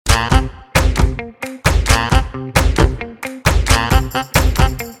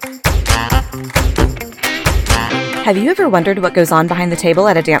Have you ever wondered what goes on behind the table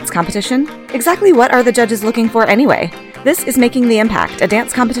at a dance competition? Exactly what are the judges looking for anyway? This is Making the Impact, a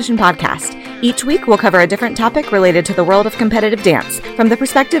dance competition podcast. Each week, we'll cover a different topic related to the world of competitive dance from the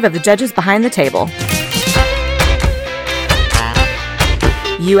perspective of the judges behind the table.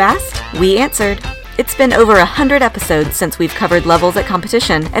 You asked, we answered. It's been over 100 episodes since we've covered levels at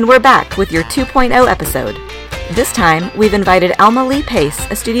competition, and we're back with your 2.0 episode. This time, we've invited Alma Lee Pace,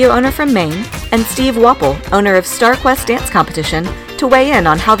 a studio owner from Maine, and Steve Wapple, owner of StarQuest Dance Competition, to weigh in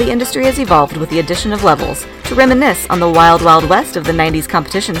on how the industry has evolved with the addition of levels, to reminisce on the wild, wild west of the 90s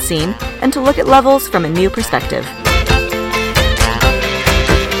competition scene, and to look at levels from a new perspective.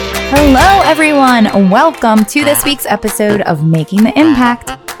 Hello, everyone. Welcome to this week's episode of Making the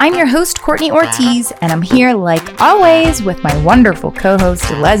Impact. I'm your host, Courtney Ortiz, and I'm here, like always, with my wonderful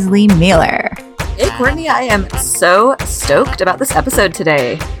co-host, Leslie Mueller. Hey, Courtney, I am so stoked about this episode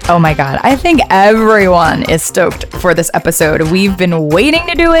today. Oh my God, I think everyone is stoked for this episode. We've been waiting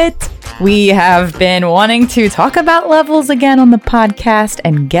to do it. We have been wanting to talk about levels again on the podcast,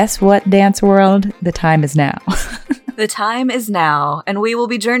 and guess what, Dance World? The time is now. The time is now, and we will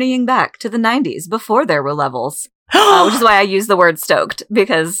be journeying back to the 90s before there were levels. Which is why I use the word stoked,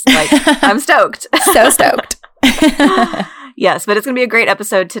 because, I'm stoked. So stoked. Yes, but it's going to be a great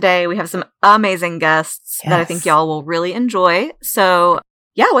episode today. We have some amazing guests that I think y'all will really enjoy. So,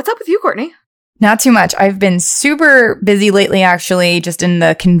 yeah, what's up with you, Courtney? Not too much. I've been super busy lately, actually, just in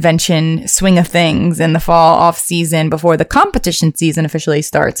the convention swing of things in the fall off season before the competition season officially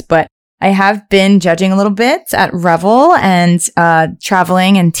starts. But I have been judging a little bit at Revel and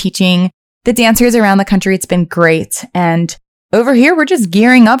traveling and teaching the dancers around the country. It's been great. And over here, we're just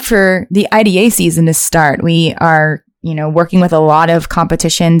gearing up for the IDA season to start. We are, working with a lot of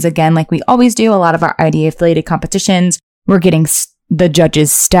competitions again, like we always do, a lot of our IDA affiliated competitions. We're getting the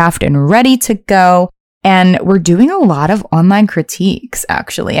judges staffed and ready to go. And we're doing a lot of online critiques,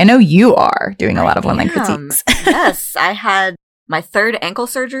 actually. I know you are doing a lot of online critiques. Yes, I had my third ankle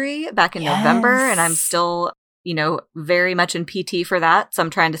surgery back in November, and I'm still very much in PT for that. So I'm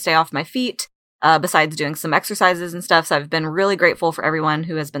trying to stay off my feet, besides doing some exercises and stuff. So I've been really grateful for everyone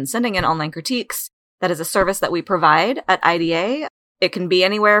who has been sending in online critiques. That is a service that we provide at IDA. It can be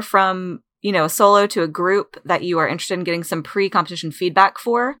anywhere from, a solo to a group that you are interested in getting some pre-competition feedback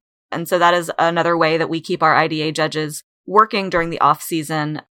for. And so that is another way that we keep our IDA judges working during the off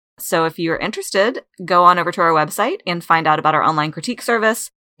season. So if you're interested, go on over to our website and find out about our online critique service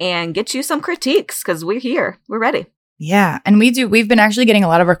and get you some critiques, because we're here. We're ready. Yeah. And we've been actually getting a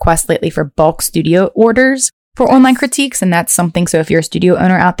lot of requests lately for bulk studio orders for online critiques. And that's something. So if you're a studio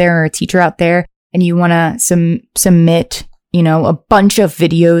owner out there or a teacher out there and you want to submit, a bunch of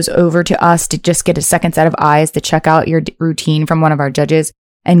videos over to us to just get a second set of eyes to check out your routine from one of our judges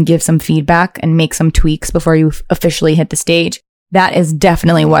and give some feedback and make some tweaks before you officially hit the stage, that is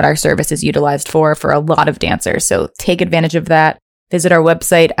definitely what our service is utilized for a lot of dancers. So take advantage of that. Visit our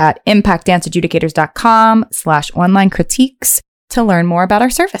website at impactdanceadjudicators.com/online critiques to learn more about our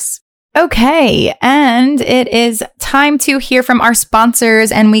service. Okay, and it is time to hear from our sponsors,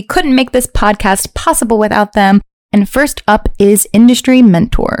 and we couldn't make this podcast possible without them. And first up is Industry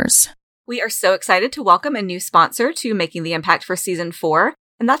Mentors. We are so excited to welcome a new sponsor to Making the Impact for Season 4,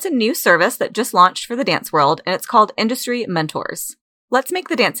 and that's a new service that just launched for the dance world, and it's called Industry Mentors. Let's make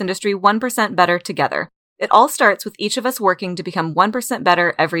the dance industry 1% better together. It all starts with each of us working to become 1%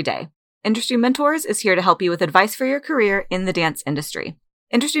 better every day. Industry Mentors is here to help you with advice for your career in the dance industry.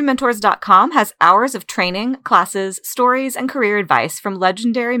 IndustryMentors.com has hours of training, classes, stories, and career advice from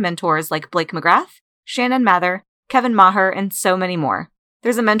legendary mentors like Blake McGrath, Shannon Mather, Kevin Maher, and so many more.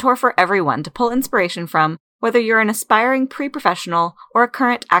 There's a mentor for everyone to pull inspiration from, whether you're an aspiring pre-professional or a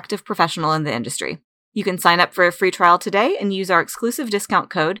current active professional in the industry. You can sign up for a free trial today and use our exclusive discount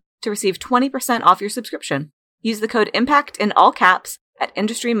code to receive 20% off your subscription. Use the code IMPACT in all caps at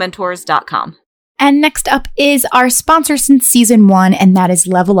IndustryMentors.com. And next up is our sponsor since Season 1, and that is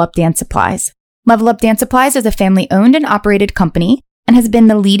Level Up Dance Supplies. Level Up Dance Supplies is a family-owned and operated company and has been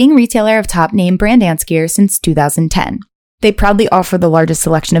the leading retailer of top-name brand dance gear since 2010. They proudly offer the largest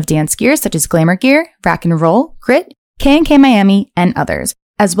selection of dance gear such as Glamour Gear, Rack and Roll, Grit, K&K Miami, and others,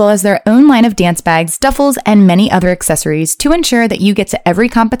 as well as their own line of dance bags, duffels, and many other accessories to ensure that you get to every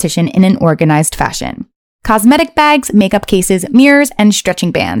competition in an organized fashion. Cosmetic bags, makeup cases, mirrors, and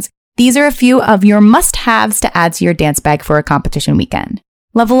stretching bands. These are a few of your must-haves to add to your dance bag for a competition weekend.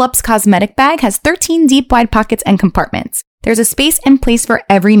 Level Up's cosmetic bag has 13 deep, wide pockets and compartments. There's a space and place for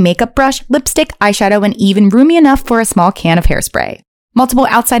every makeup brush, lipstick, eyeshadow, and even roomy enough for a small can of hairspray. Multiple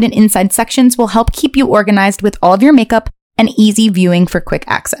outside and inside sections will help keep you organized with all of your makeup and easy viewing for quick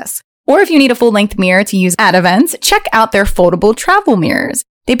access. Or if you need a full-length mirror to use at events, check out their foldable travel mirrors.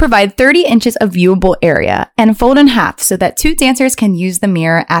 They provide 30 inches of viewable area and fold in half so that two dancers can use the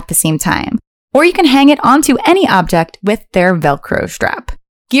mirror at the same time. Or you can hang it onto any object with their Velcro strap.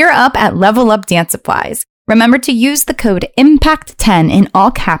 Gear up at Level Up Dance Supplies. Remember to use the code IMPACT10 in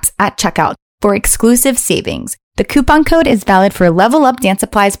all caps at checkout for exclusive savings. The coupon code is valid for Level Up Dance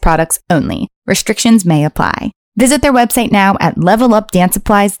Supplies products only. Restrictions may apply. Visit their website now at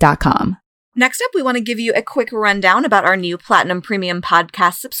levelupdancesupplies.com. Next up, we want to give you a quick rundown about our new Platinum Premium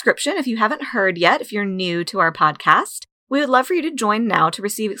podcast subscription. If you haven't heard yet, if you're new to our podcast, we would love for you to join now to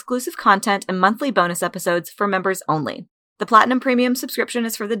receive exclusive content and monthly bonus episodes for members only. The Platinum Premium subscription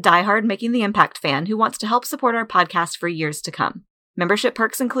is for the diehard Making the Impact fan who wants to help support our podcast for years to come. Membership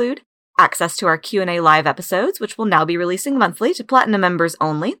perks include access to our Q&A live episodes, which will now be releasing monthly to Platinum members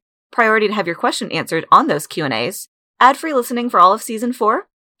only, priority to have your question answered on those Q&As, ad-free listening for all of Season 4,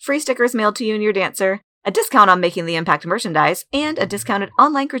 free stickers mailed to you and your dancer, a discount on Making the Impact merchandise, and a discounted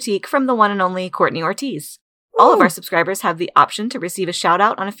online critique from the one and only Courtney Ortiz. All of our subscribers have the option to receive a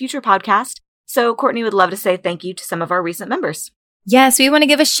shout-out on a future podcast, so Courtney would love to say thank you to some of our recent members. Yes, we want to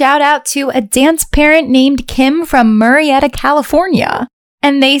give a shout-out to a dance parent named Kim from Murrieta, California.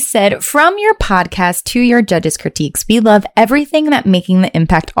 And they said, from your podcast to your judges' critiques, we love everything that Making the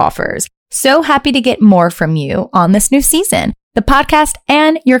Impact offers. So happy to get more from you on this new season. The podcast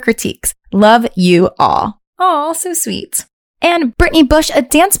and your critiques. Love you all. Oh, so sweet. And Brittany Bush, a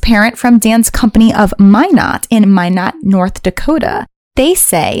dance parent from dance company of Minot in Minot, North Dakota. They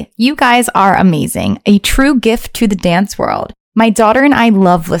say, you guys are amazing. A true gift to the dance world. My daughter and I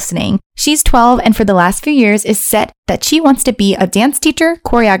love listening. She's 12 and for the last few years is set that she wants to be a dance teacher,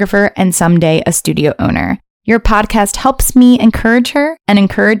 choreographer, and someday a studio owner. Your podcast helps me encourage her and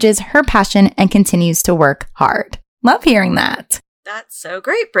encourages her passion and continues to work hard. Love hearing that. That's so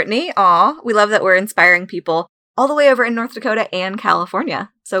great, Brittany. Aw, we love that we're inspiring people all the way over in North Dakota and California.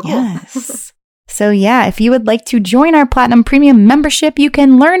 So cool. Yes. So yeah, if you would like to join our Platinum Premium membership, you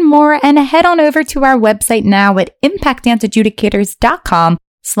can learn more and head on over to our website now at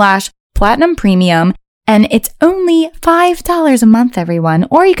impactdanceadjudicators.com/Platinum Premium. And it's only $5 a month, everyone.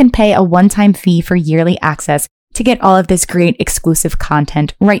 Or you can pay a one-time fee for yearly access to get all of this great exclusive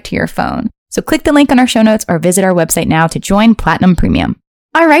content right to your phone. So click the link on our show notes or visit our website now to join Platinum Premium.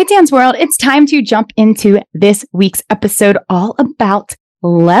 All right, Dance World, it's time to jump into this week's episode all about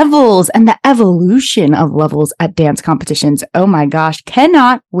levels and the evolution of levels at dance competitions. Oh my gosh,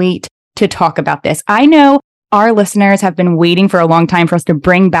 cannot wait to talk about this. I know our listeners have been waiting for a long time for us to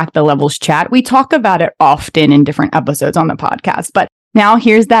bring back the levels chat. We talk about it often in different episodes on the podcast, but now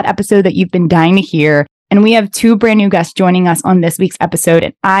here's that episode that you've been dying to hear. And we have two brand new guests joining us on this week's episode,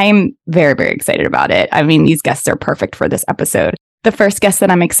 and I'm very, very excited about it. I mean, these guests are perfect for this episode. The first guest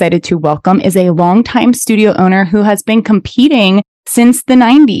that I'm excited to welcome is a longtime studio owner who has been competing since the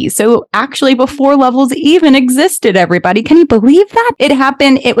 90s. So actually before levels even existed, everybody. Can you believe that? It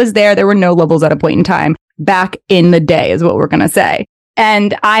happened. It was there. There were no levels at a point in time. Back in the day is what we're going to say.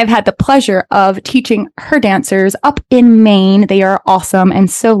 And I've had the pleasure of teaching her dancers up in Maine. They are awesome and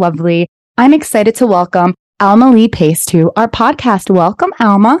so lovely. I'm excited to welcome Alma Lee Pace to our podcast. Welcome,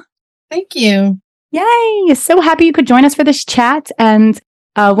 Alma. Thank you. Yay. So happy you could join us for this chat. And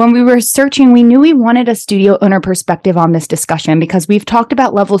when we were searching, we knew we wanted a studio owner perspective on this discussion because we've talked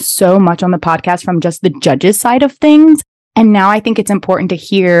about levels so much on the podcast from just the judges side of things. And now I think it's important to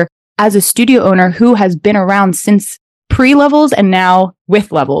hear as a studio owner who has been around since pre-levels and now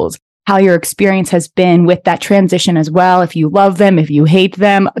with levels, how your experience has been with that transition as well. If you love them, if you hate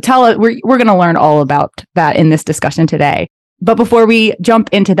them, tell us. We're going to learn all about that in this discussion today. But before we jump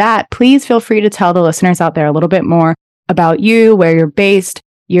into that, please feel free to tell the listeners out there a little bit more about you, where you're based,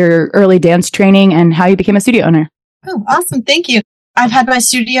 your early dance training, and how you became a studio owner. Oh, awesome. Thank you. I've had my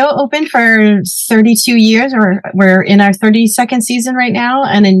studio open for 32 years, or we're in our 32nd season right now,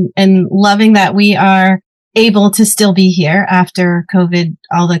 and loving that we are able to still be here after COVID,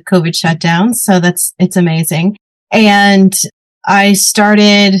 all the COVID shutdowns. So it's amazing. And I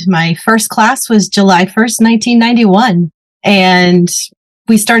started, my first class was July 1st, 1991. And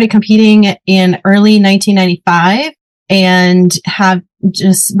we started competing in early 1995 and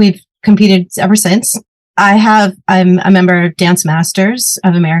we've competed ever since. I'm a member of Dance Masters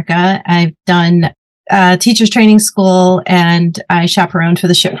of America. I've done teachers training school, and I chaperoned for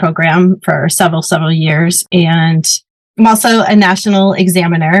the SHIP program for several years. And I'm also a national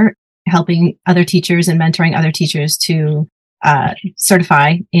examiner, helping other teachers and mentoring other teachers to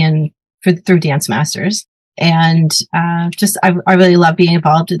certify through Dance Masters. And I really love being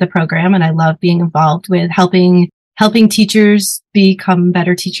involved with the program, and I love being involved with helping helping teachers become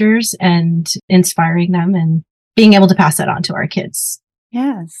better teachers and inspiring them and being able to pass that on to our kids.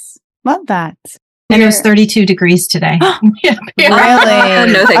 Yes. Love that. And it was 32 degrees today. Really?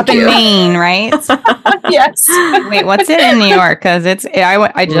 No, thank Up in you. Maine, right? Yes. Wait, what's it in New York? Because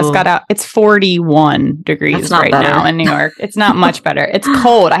I just got out. It's 41 degrees right now in New York. It's not much better. It's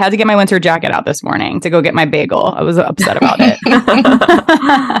cold. I had to get my winter jacket out this morning to go get my bagel. I was upset about it.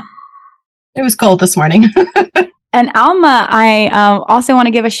 It was cold this morning. And Alma, I also want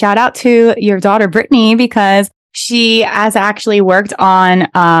to give a shout out to your daughter, Brittany, because she has actually worked on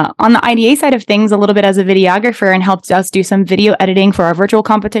the IDA side of things a little bit as a videographer and helped us do some video editing for our virtual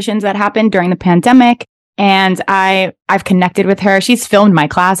competitions that happened during the pandemic. And I've connected with her. She's filmed my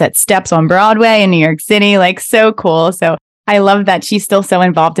class at Steps on Broadway in New York City. Like, so cool. So I love that she's still so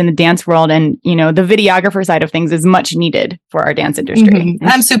involved in the dance world. And, you know, the videographer side of things is much needed for our dance industry. Mm-hmm.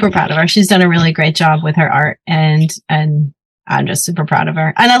 I'm super proud of her. She's done a really great job with her art and I'm just super proud of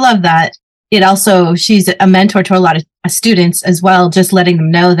her. And I love that. She's a mentor to a lot of students as well, just letting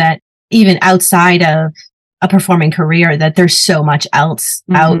them know that even outside of a performing career, that there's so much else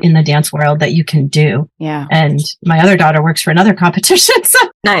out in the dance world that you can do. Yeah. And my other daughter works for another competition. So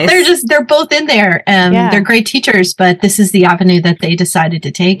nice. they're both in there. They're great teachers, but this is the avenue that they decided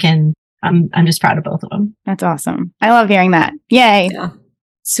to take. And I'm just proud of both of them. That's awesome. I love hearing that. Yay. Yeah.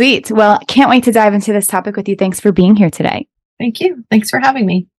 Sweet. Well, can't wait to dive into this topic with you. Thanks for being here today. Thank you. Thanks for having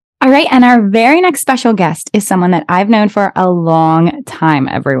me. All right. And our very next special guest is someone that I've known for a long time,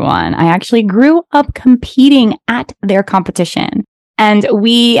 everyone. I actually grew up competing at their competition. And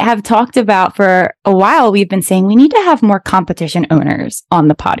we have talked about for a while, we've been saying we need to have more competition owners on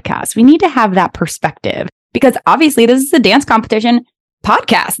the podcast. We need to have that perspective because obviously this is a dance competition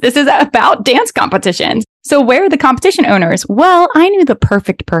podcast. This is about dance competitions. So where are the competition owners? Well, I knew the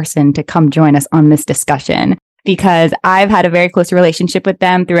perfect person to come join us on this discussion, because I've had a very close relationship with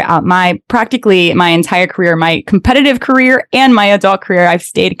them throughout practically my entire career, my competitive career and my adult career. I've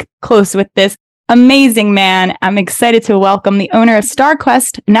stayed close with this amazing man. I'm excited to welcome the owner of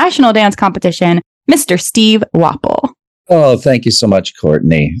StarQuest National Dance Competition, Mr. Steve Wapple. Oh, thank you so much,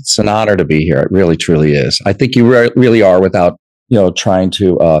 Courtney. It's an honor to be here. It really, truly is. I think you really are, without trying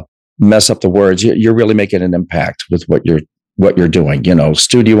to mess up the words. You're really making an impact with what you're doing.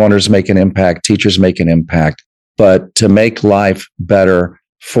 Studio owners make an impact, teachers make an impact. But to make life better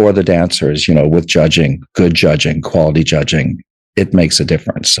for the dancers, with judging, good judging, quality judging, it makes a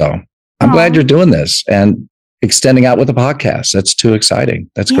difference. So I'm glad you're doing this and extending out with the podcast. That's too exciting.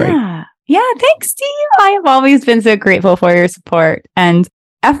 That's great. Yeah. Thanks, Steve. I have always been so grateful for your support. And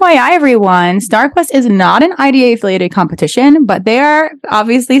FYI, everyone, StarQuest is not an IDA affiliated competition, but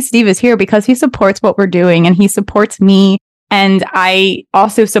obviously Steve is here because he supports what we're doing and he supports me. And I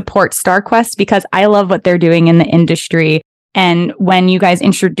also support StarQuest because I love what they're doing in the industry. And when you guys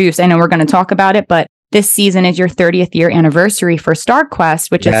introduce, I know we're going to talk about it, but this season is your 30th year anniversary for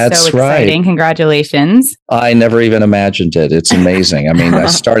StarQuest, which is so exciting. Right. Congratulations. I never even imagined it. It's amazing. I mean, I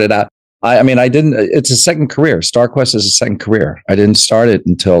started out, it's a second career. StarQuest is a second career. I didn't start it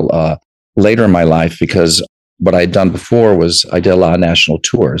until later in my life because what I'd done before was I did a lot of national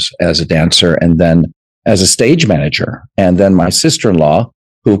tours as a dancer and then as a stage manager. And then my sister-in-law,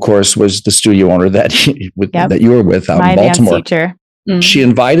 who of course was the studio owner that you were with out in Baltimore. Dance teacher. Mm-hmm. She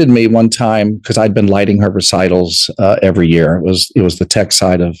invited me one time because I'd been lighting her recitals every year. It was the tech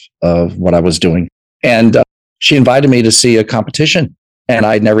side of what I was doing. And she invited me to see a competition and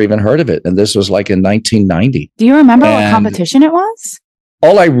I'd never even heard of it. And this was like in 1990. Do you remember what competition it was?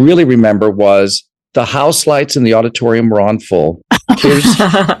 All I really remember was the house lights in the auditorium were on full.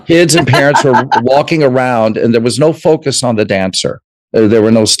 Kids and parents were walking around and there was no focus on the dancer. There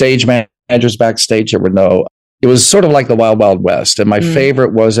were no stage managers backstage. It was sort of like the Wild Wild West. And my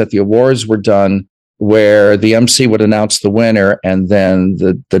favorite was that the awards were done where the MC would announce the winner and then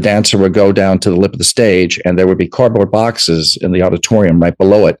the dancer would go down to the lip of the stage and there would be cardboard boxes in the auditorium right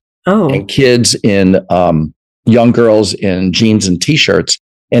below it. Oh. And kids young girls in jeans and t-shirts.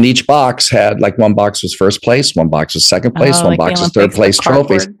 And each box had one box was first place, one box was second place, one box was third place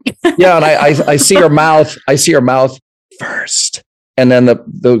trophies. Yeah. And I see her mouth. I see her mouth first. And then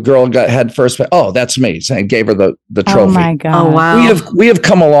the girl had first. Oh, that's me. And gave her the trophy. Oh my God. Oh, wow. We have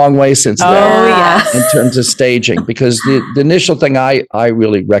come a long way since then. Oh, yes. In terms of staging, because the initial thing I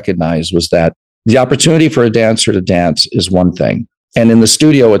really recognized was that the opportunity for a dancer to dance is one thing. And in the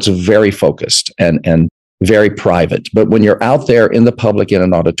studio, it's very focused and very private. But when you're out there in the public in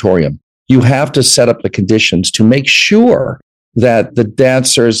an auditorium, you have to set up the conditions to make sure that the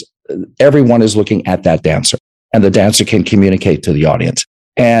dancers, everyone is looking at that dancer and the dancer can communicate to the audience.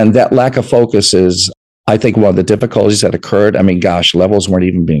 And that lack of focus is, I think one of the difficulties that occurred, I mean, gosh, levels weren't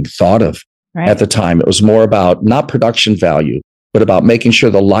even being thought of at the time. It was more about not production value, but about making sure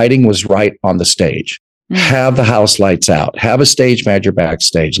the lighting was right on the stage. Have the house lights out, have a stage manager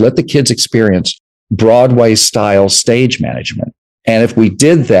backstage, let the kids experience Broadway style stage management. And if we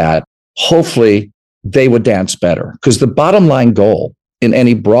did that, hopefully they would dance better. Because the bottom line goal in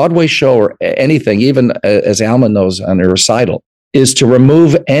any Broadway show or anything, even as Alma knows on her recital, is to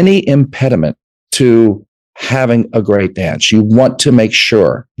remove any impediment to having a great dance. You want to make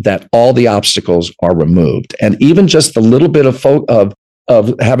sure that all the obstacles are removed. And even just the little bit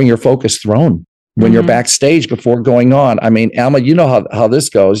of having your focus thrown when you're backstage before going on. I mean, Alma, you know how this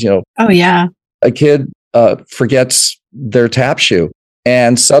goes, Oh, yeah. A kid forgets their tap shoe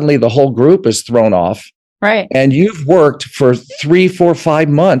and suddenly the whole group is thrown off. Right. And you've worked for 3, 4, 5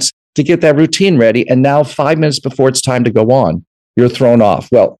 months to get that routine ready. And now 5 minutes before it's time to go on, you're thrown off.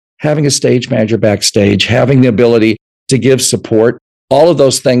 Well, having a stage manager backstage, having the ability to give support, all of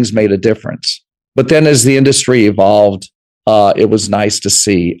those things made a difference. But then as the industry evolved, it was nice to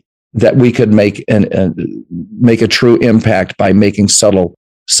see that we could make a true impact by making subtle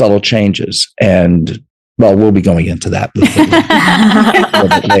changes. And well, we'll be going into that a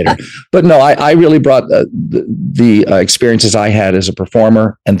little bit later. But no, I really brought the experiences I had as a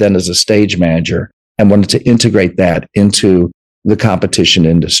performer and then as a stage manager and wanted to integrate that into the competition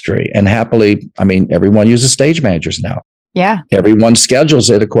industry. And happily, I mean, everyone uses stage managers now. Yeah. Everyone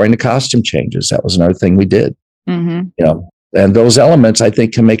schedules it according to costume changes. That was another thing we did. And those elements, I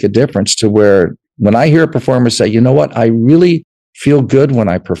think, can make a difference to where when I hear a performer say, you know what, I really feel good when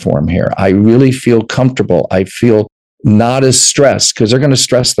I perform here. I really feel comfortable. I feel not as stressed because they're going to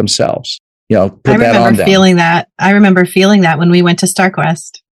stress themselves. Put that on them. I remember feeling that when we went to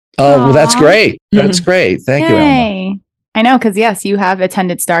StarQuest. Oh, well, that's great. That's great. Thank you, Alma. I know, because yes, you have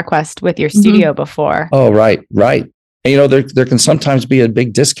attended StarQuest with your studio before. Oh, right. And, there can sometimes be a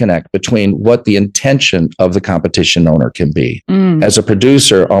big disconnect between what the intention of the competition owner can be as a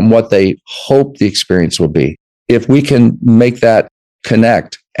producer on what they hope the experience will be. If we can make that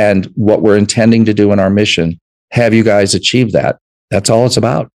connect and what we're intending to do in our mission, have you guys achieve that? That's all it's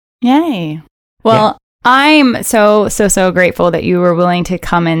about. Yay. Well, I'm so grateful that you were willing to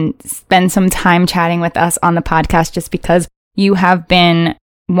come and spend some time chatting with us on the podcast, just because you have been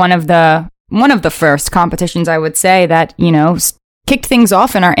one of the first competitions, I would say, that, kicked things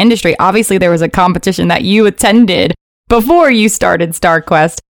off in our industry. Obviously, there was a competition that you attended before you started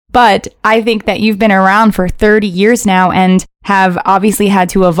StarQuest, but I think that you've been around for 30 years now and have obviously had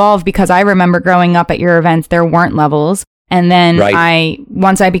to evolve, because I remember growing up at your events, there weren't levels. And then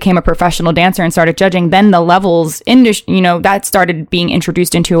once I became a professional dancer and started judging, then the levels industry, that started being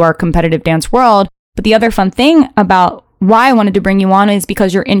introduced into our competitive dance world. But the other fun thing about why I wanted to bring you on is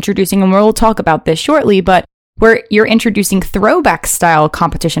because you're introducing, and we'll talk about this shortly, but you're introducing throwback style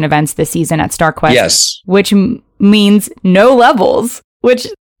competition events this season at StarQuest. Yes. Which means no levels, which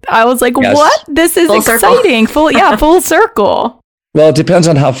I was like, what? This is exciting. Full circle. Well, it depends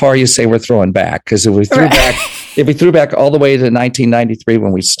on how far you say we're throwing back. Because if we threw back all the way to 1993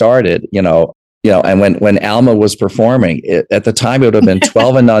 when we started, and when Alma was performing, at the time it would have been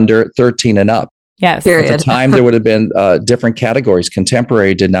 12 and under, 13 and up. Yes. Period. At the time, there would have been different categories.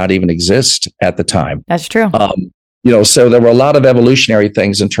 Contemporary did not even exist at the time. That's true. So there were a lot of evolutionary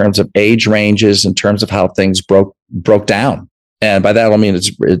things in terms of age ranges, in terms of how things broke down. And by that, I mean,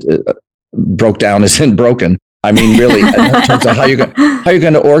 it broke down as in broken. I mean, really, in terms of how you're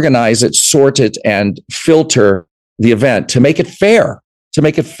going to organize it, sort it, and filter the event to make it fair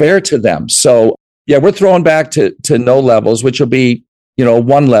to them. So, yeah, we're throwing back to no levels, which will be,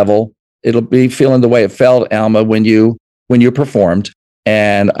 one level. It'll be feeling the way it felt, Alma, when you performed.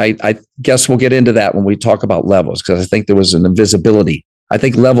 And I guess we'll get into that when we talk about levels, because I think there was an invisibility. I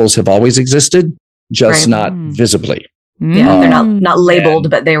think levels have always existed, just not visibly. Yeah, they're not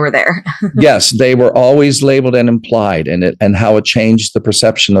labeled, but they were there. Yes, they were always labeled and implied, and how it changed the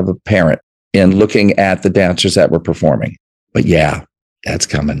perception of a parent in looking at the dancers that were performing. But yeah, that's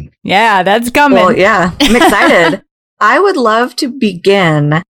coming. Yeah, that's coming. Well, yeah, I'm excited. I would love to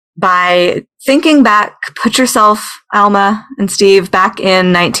begin by thinking back, put yourself, Alma and Steve, back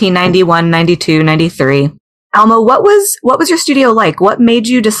in 1991, 92, 93. Alma, what was your studio like? What made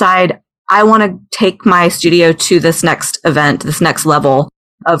you decide, I want to take my studio to this next event, this next level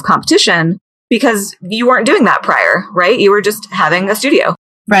of competition? Because you weren't doing that prior, right? You were just having a studio.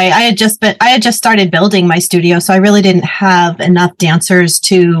 Right. I had just started building my studio, so I really didn't have enough dancers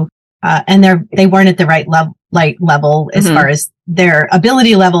to, and they weren't at the right level as far as their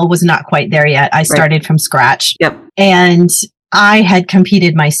ability level was not quite there yet. I started from scratch. Yep. And I had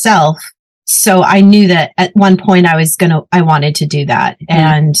competed myself. So I knew that at one point I wanted to do that.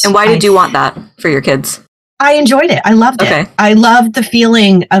 And why did you want that for your kids? I enjoyed it. I loved it. I loved the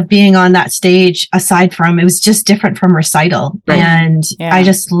feeling of being on that stage, aside from, it was just different from recital. Right. And I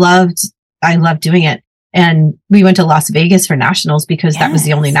loved doing it. And we went to Las Vegas for nationals because that was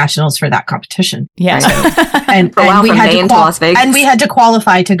the only nationals for that competition. Yeah. So, and we had to Las Vegas. And we had to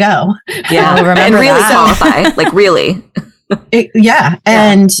qualify to go. Yeah. And really qualify, like really.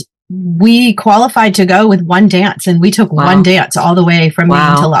 And we qualified to go with one dance, and we took one dance all the way from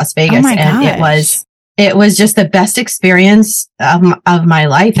Maine to Las Vegas. And it was just the best experience of my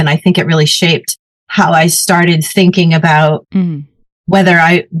life. And I think it really shaped how I started thinking about whether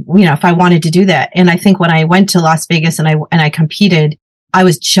if I wanted to do that. And I think when I went to Las Vegas and I competed, I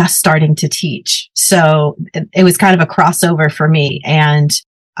was just starting to teach. So it was kind of a crossover for me. And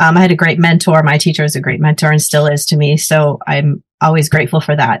I had a great mentor. My teacher was a great mentor and still is to me. So I'm always grateful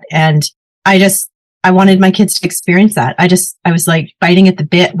for that. And I wanted my kids to experience that. I was like biting at the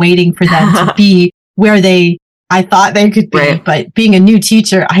bit, waiting for them to be where I thought they could be. Right. But being a new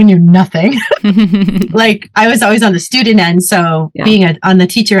teacher, I knew nothing. Like I was always on the student end. So being on the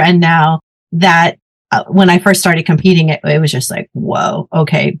teacher end now, that when I first started competing, it was just like, whoa,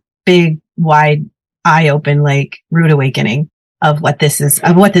 okay, big, wide, eye open, like rude awakening of what this is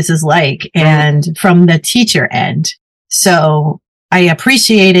like. And from the teacher end. So I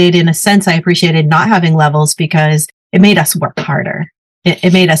appreciated not having levels because it made us work harder.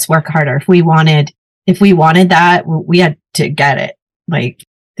 It made us work harder. If we wanted that, we had to get it. Like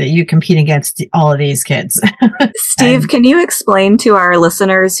that you compete against all of these kids. Steve, can you explain to our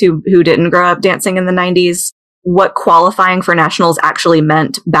listeners who didn't grow up dancing in the 90s what qualifying for nationals actually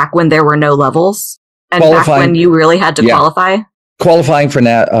meant back when there were no levels and back when you really had to qualify? Qualifying for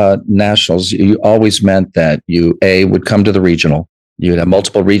nationals, you always meant that you would come to the regional. You'd have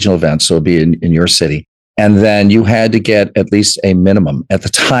multiple regional events, so it'd be in your city. And then you had to get at least a minimum. At the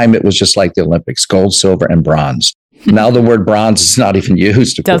time, it was just like the Olympics, gold, silver, and bronze. Now the word bronze is not even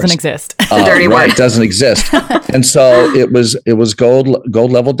used. Doesn't exist. The dirty word. It doesn't exist. And so it was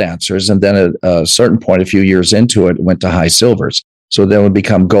gold level dancers. And then at a certain point, a few years into it, went to high silvers. So then it would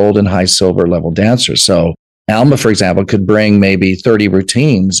become gold and high silver level dancers. So Alma, for example, could bring maybe 30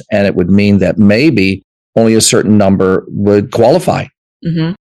 routines, and it would mean that maybe only a certain number would qualify.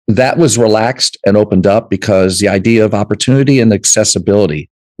 Mm-hmm. That was relaxed and opened up because the idea of opportunity and accessibility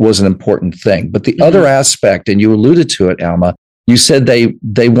was an important thing. But the other aspect, and you alluded to it, Alma, you said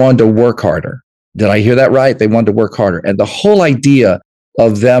they wanted to work harder. Did I hear that right? They wanted to work harder. And the whole idea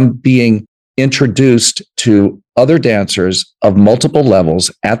of them being introduced to other dancers of multiple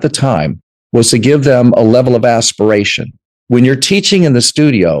levels at the time was to give them a level of aspiration. When you're teaching in the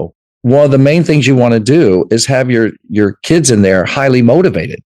studio, one of the main things you want to do is have your kids in there highly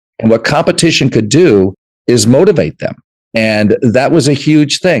motivated. And what competition could do is motivate them. And that was a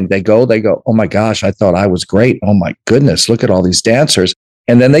huge thing. They go, oh my gosh, I thought I was great. Oh my goodness, look at all these dancers.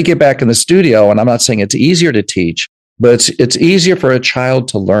 And then they get back in the studio, and I'm not saying it's easier to teach, but it's easier for a child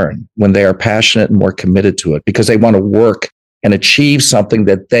to learn when they are passionate and more committed to it because they want to work and achieve something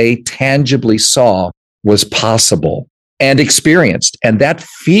that they tangibly saw was possible and experienced. And that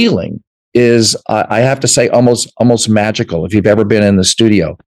feeling is, I have to say, almost magical. If you've ever been in the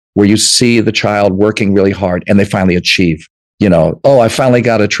studio where you see the child working really hard and they finally achieve, I finally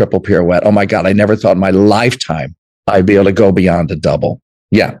got a triple pirouette. Oh my God, I never thought in my lifetime I'd be able to go beyond a double.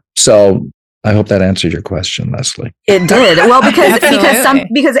 Yeah. So I hope that answered your question, Leslie. It did. Well, because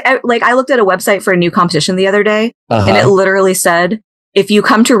I looked at a website for a new competition the other day, and it literally said, if you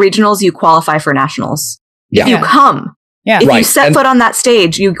come to regionals, you qualify for nationals. Yeah. If you come. Yeah. If you set foot on that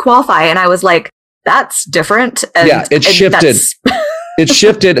stage, you qualify. And I was like, that's different. And, it shifted. It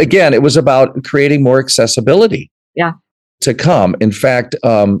shifted again. It was about creating more accessibility. Yeah. To come. In fact,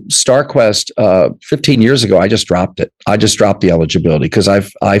 StarQuest 15 years ago, I just dropped it. I just dropped the eligibility because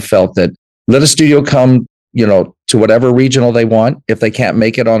I felt that let a studio come, to whatever regional they want. If they can't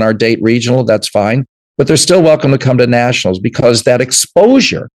make it on our date regional, that's fine. But they're still welcome to come to nationals because that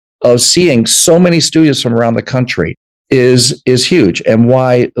exposure of seeing so many studios from around the country is huge. And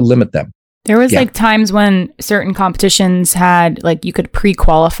why limit them? There was times when certain competitions had you could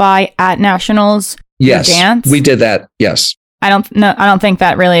pre-qualify at nationals. Yes, dance. We did that. Yes. I don't think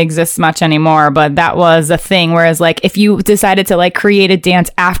that really exists much anymore, but that was a thing. Whereas if you decided to create a dance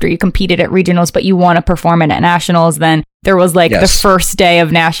after you competed at regionals, but you want to perform it at nationals, then there was the first day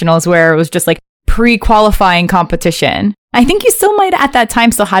of nationals where it was just pre-qualifying competition. I think you still might at that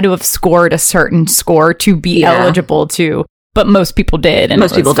time still had to have scored a certain score to be eligible to, but most people did. And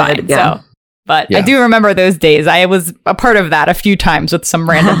most people did. Yeah. So But I do remember those days. I was a part of that a few times with some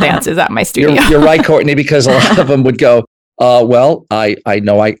random dances at my studio. You're right, Courtney, because a lot of them would go, well, I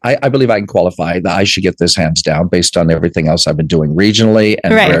know I believe I can qualify. I should get this hands down based on everything else I've been doing regionally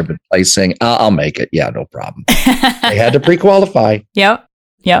and where I've been placing. I'll make it. Yeah, no problem. They had to pre-qualify. Yep.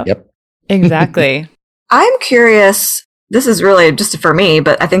 Exactly. I'm curious. This is really just for me,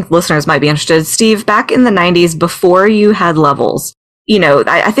 but I think listeners might be interested. Steve, back in the 90s, before you had levels,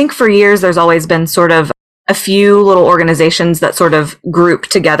 I think for years there's always been sort of a few little organizations that sort of group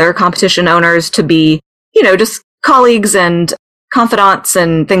together competition owners to be, just colleagues and confidants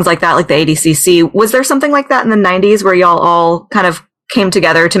and things like that, like the ADCC. Was there something like that in the 90s where y'all all kind of came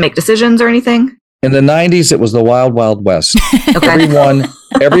together to make decisions or anything? In the 90s, it was the wild, wild west. Okay.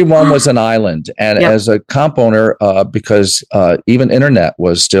 Everyone was an island. And as a comp owner, because even internet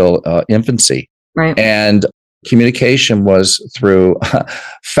was still infancy. Right. And communication was through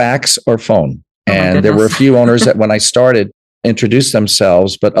fax or phone. And there were a few owners that when I started introduced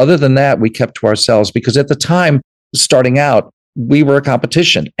themselves. But other than that, we kept to ourselves because at the time, starting out, we were a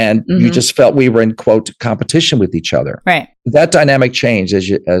competition and you just felt we were in quote competition with each other. Right. That dynamic changed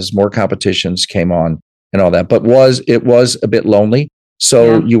as more competitions came on and all that, but it was a bit lonely.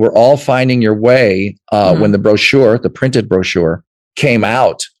 So you were all finding your way when the printed brochure came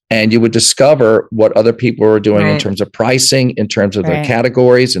out, and you would discover what other people were doing in terms of pricing, in terms of their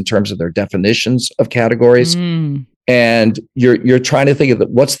categories, in terms of their definitions of categories. And you're trying to think of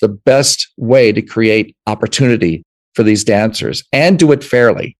what's the best way to create opportunity for these dancers and do it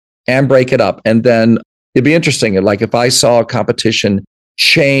fairly and break it up. And then it'd be interesting. Like if I saw a competition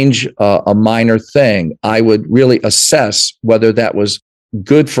change a minor thing, I would really assess whether that was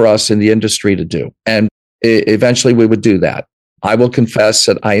good for us in the industry to do. And eventually we would do that. I will confess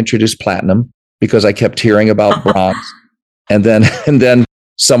that I introduced platinum because I kept hearing about bronze. And then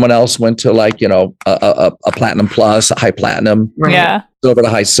someone else went to a platinum plus, a high platinum, silver to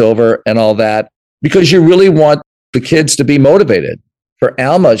high silver and all that, because you really want the kids to be motivated. For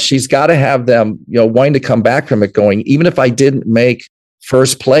Alma, she's got to have them, wanting to come back from it going, even if I didn't make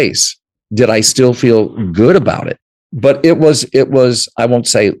first place, did I still feel good about it? But it was, I won't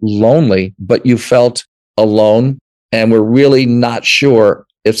say lonely, but you felt alone and were really not sure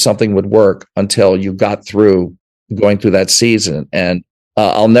if something would work until you got through going through that season. And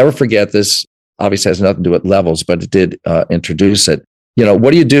I'll never forget this. Obviously has nothing to do with levels, but it did introduce it.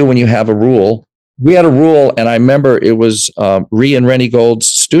 What do you do when you have a rule? We had a rule, and I remember it was Ree and Rennie Gold's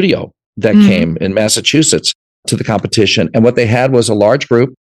studio that came in Massachusetts to the competition. And what they had was a large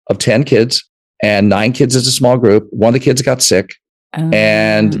group of 10 kids, and 9 kids is a small group. One of the kids got sick.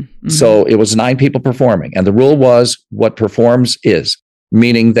 And so it was 9 people performing. And the rule was what performs is,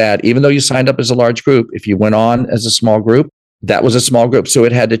 meaning that even though you signed up as a large group, if you went on as a small group, that was a small group. So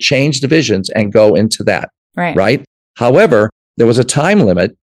it had to change divisions and go into that. Right. However, there was a time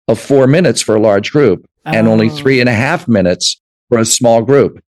limit of 4 minutes for a large group and only 3.5 minutes for a small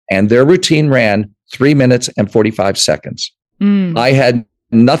group. And their routine ran 3 minutes and 45 seconds. I had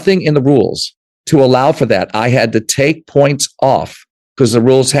nothing in the rules to allow for that. I had to take points off because the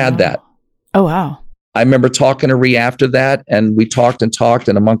rules had that. Oh, wow. I remember talking to Ree after that, and we talked.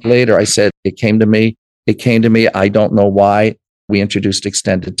 And a month later, I said, it came to me. I don't know why we introduced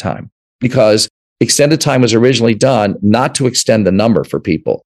extended time, because extended time was originally done not to extend the number for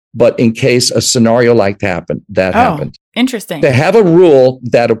people, but in case a scenario like that happened. Interesting. To have a rule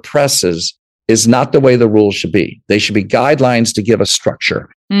that oppresses is not the way the rules should be. They should be guidelines to give a structure.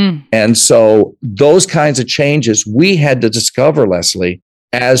 And so those kinds of changes we had to discover, Leslie,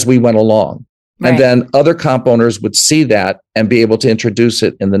 as we went along. And then other comp owners would see that and be able to introduce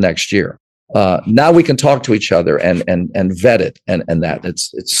it in the next year. Now we can talk to each other and vet it and that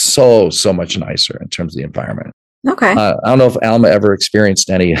it's so much nicer in terms of the environment. Okay. I don't know if Alma ever experienced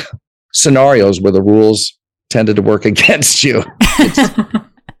any scenarios where the rules tended to work against you.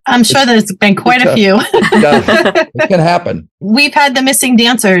 I'm sure there's been quite a few. It can happen. We've had the missing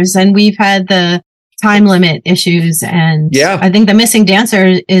dancers and we've had the time limit issues. And I think the missing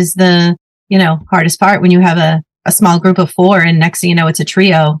dancer is the, hardest part when you have a small group of 4 and next thing you know, it's a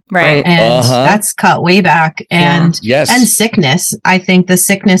trio. Right. And that's cut way back. And, and sickness. I think the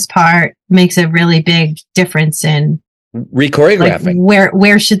sickness part makes a really big difference in re-choreographing.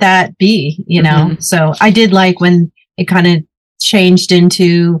 Where should that be? So I did like when it kind of changed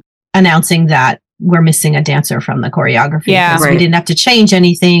into announcing that we're missing a dancer from the choreography. We didn't have to change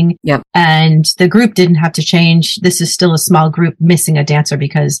anything. And the group didn't have to change. This is still a small group missing a dancer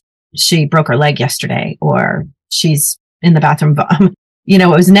because she broke her leg yesterday or she's in the bathroom. It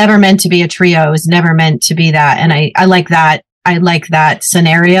was never meant to be a trio. It was never meant to be that. And I like that. I like that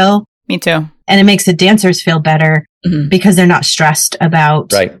scenario Me too. And it makes the dancers feel better because they're not stressed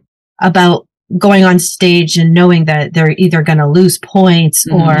about going on stage and knowing that they're either going to lose points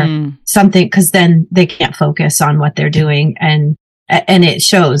or something, because then they can't focus on what they're doing, and it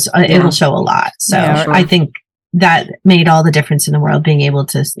shows. It will show a lot. So I think that made all the difference in the world, being able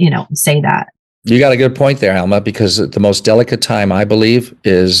to say that. You got a good point there, Alma, because the most delicate time, I believe,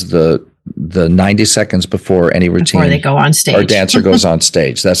 is the 90 seconds before any routine, before they go on stage, or dancer goes on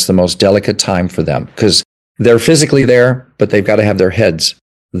stage. That's the most delicate time for them, because they're physically there, but they've got to have their heads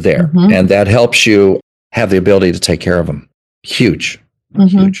there. And that helps you have the ability to take care of them. Huge.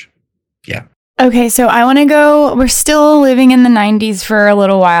 Yeah. Okay, so I want to go, we're still living in the 90s for a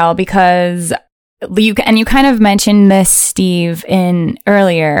little while, because you kind of mentioned this, Steve, in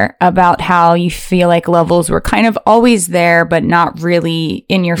earlier, about how you feel like levels were kind of always there, but not really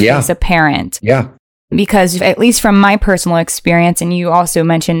in your face apparent. Yeah. Because at least from my personal experience, and you also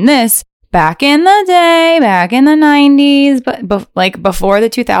mentioned this, back in the day, back in the 90s, but like before the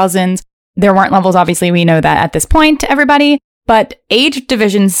 2000s, there weren't levels. Obviously, we know that at this point, everybody. But age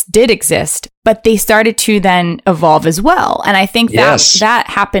divisions did exist, but they started to then evolve as well. And I think that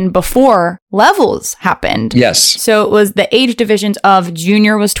happened before levels happened. Yes. So it was the age divisions of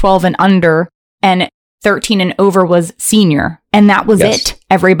junior was 12 and under, and 13 and over was senior. And that was it,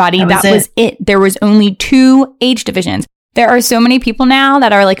 everybody. That was it. There was only 2 age divisions. There are so many people now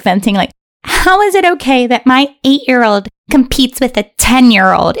that are like venting, like, how is it okay that my 8-year-old competes with a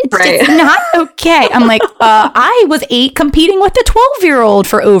 10-year-old? It's just not okay. I'm like, I was 8 competing with a 12-year-old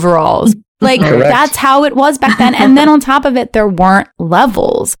for overalls. Like, that's how it was back then. And then on top of it, there weren't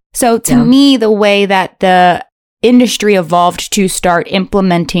levels. So to me, the way that the industry evolved to start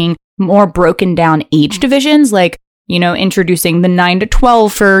implementing more broken down age divisions, like, introducing the 9 to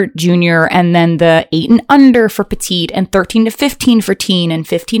 12 for junior, and then the 8 and under for petite, and 13 to 15 for teen, and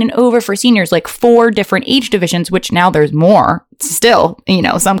 15 and over for seniors, like 4 different age divisions, which now there's more still,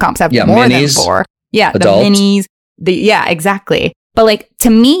 some comps have more minis, than 4. Yeah. Adult. The minis. Exactly. But like, to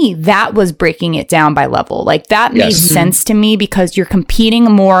me, that was breaking it down by level. Like that made sense to me, because you're competing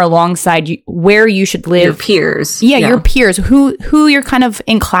more alongside where you should live. Your peers. Yeah. Your peers, who you're kind of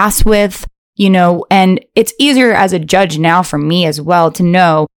in class with. And it's easier as a judge now for me as well to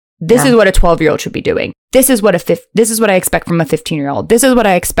know this is what a 12-year-old should be doing. This is what I expect from a 15-year-old. This is what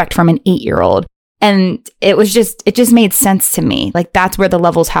I expect from an 8-year-old. And it just made sense to me. Like that's where the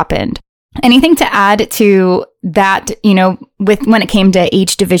levels happened. Anything to add to that, with when it came to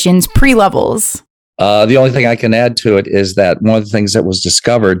age divisions, pre-levels? The only thing I can add to it is that one of the things that was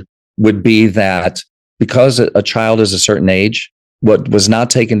discovered would be that because a child is a certain age, what was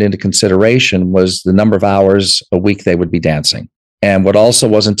not taken into consideration was the number of hours a week they would be dancing. And what also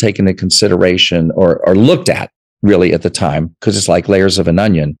wasn't taken into consideration or looked at really at the time, because it's like layers of an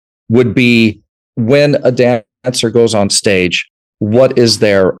onion, would be when a dancer goes on stage, what is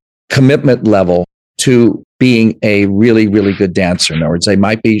their commitment level to being a really, really good dancer? In other words, they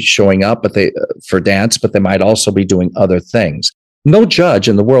might be showing up for dance, but they might also be doing other things. No judge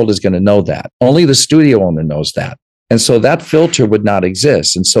in the world is going to know that. Only the studio owner knows that. And so that filter would not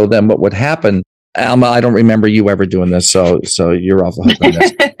exist. And so then what would happen, Alma, I don't remember you ever doing this, so you're off the hook on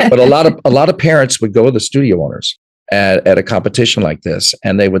this. But a lot of parents would go to the studio owners at a competition like this,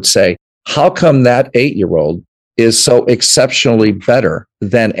 and they would say, how come that 8-year-old is so exceptionally better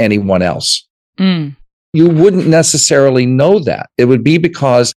than anyone else? You wouldn't necessarily know that. It would be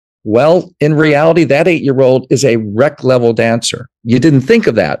because, well, in reality, that 8-year-old is a rec level dancer. You didn't think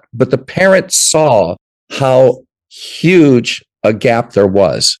of that, but the parent saw how huge a gap there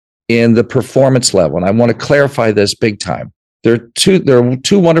was in the performance level. And I want to clarify this big time. There are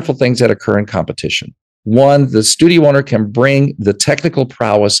two wonderful things that occur in competition. One, the studio owner can bring the technical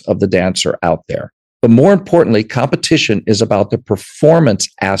prowess of the dancer out there. But more importantly, competition is about the performance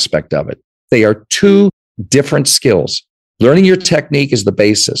aspect of it. They are 2 different skills. Learning your technique is the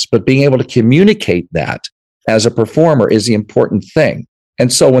basis, but being able to communicate that as a performer is the important thing.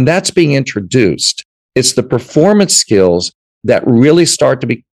 And so when that's being introduced, it's the performance skills that really start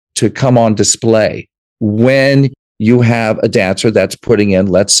to come on display when you have a dancer that's putting in,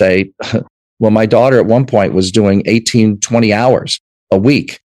 let's say, well, my daughter at one point was doing 18, 20 hours a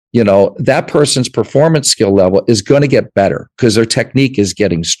week. That person's performance skill level is going to get better because their technique is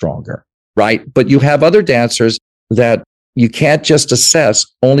getting stronger, right? But you have other dancers that you can't just assess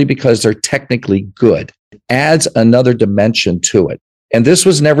only because they're technically good. It adds another dimension to it. And this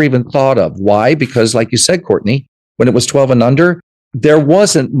was never even thought of. Why? Because like you said, Courtney, when it was 12 and under, there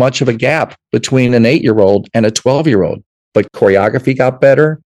wasn't much of a gap between an 8-year-old and a 12-year-old. But choreography got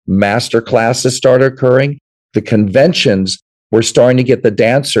better. Master classes started occurring. The conventions were starting to get the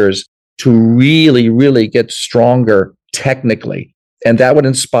dancers to really, really get stronger technically. And that would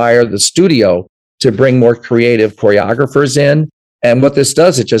inspire the studio to bring more creative choreographers in. And what this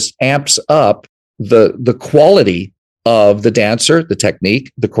does, it just amps up the quality of the dancer, the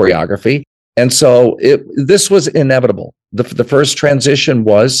technique, the choreography. And so this was inevitable. The first transition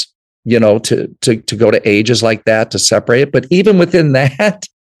was, to go to ages like that, to separate it. But even within that,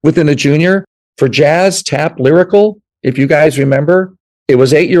 within a junior, for jazz, tap, lyrical, if you guys remember, it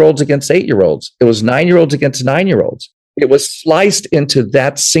was 8-year-olds against 8-year-olds. It was 9-year-olds against 9-year-olds. It was sliced into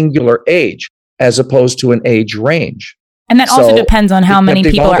that singular age as opposed to an age range. And that also depends on how many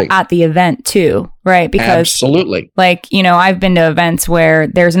people are at the event too, right? Because absolutely, I've been to events where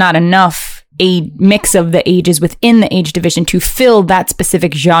there's not enough a mix of the ages within the age division to fill that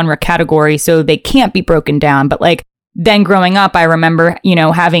specific genre category, so they can't be broken down. But then growing up, I remember,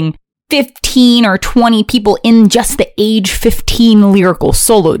 having 15 or 20 people in just the age 15 lyrical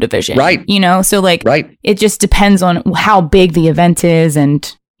solo division. Right. So right. It just depends on how big the event is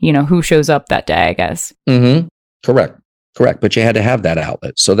and, who shows up that day, I guess. Mm-hmm. Correct. But you had to have that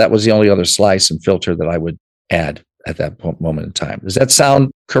outlet. So that was the only other slice and filter that I would add at that moment in time. Does that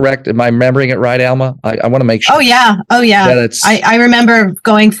sound correct? Am I remembering it right, Alma? I want to make sure. Oh, yeah. I remember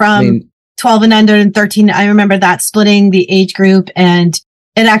going from 12 and under and 13. I remember that splitting the age group, and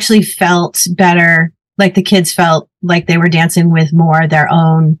it actually felt better. Like the kids felt like they were dancing with more their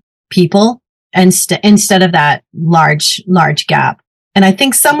own people instead of that large gap. And I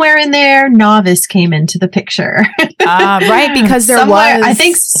think somewhere in there, novice came into the picture. Right, because I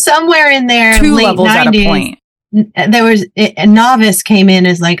think somewhere in there, 2 late levels 90s, at a point. There was a novice came in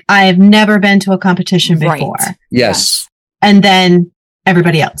as I have never been to a competition before. Right. Yes. And then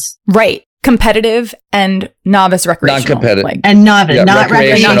everybody else. Right. Competitive and novice recreational. Non-competitive. And novice, not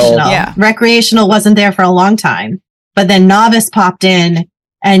recreational. Yeah. Recreational wasn't there for a long time. But then novice popped in.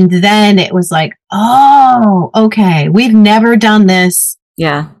 And then it was oh, okay, we've never done this.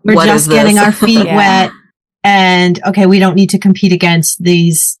 Yeah. We're just getting our feet wet. And okay, we don't need to compete against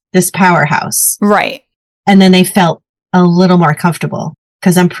this powerhouse. Right. And then they felt a little more comfortable.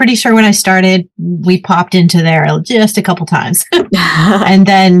 Because I'm pretty sure when I started, we popped into there just a couple times. And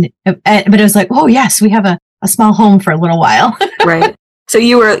then, but it was oh yes, we have a small home for a little while. Right. So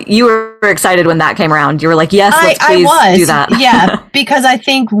you were excited when that came around. You were like, yes, let's please do that. Yeah, because I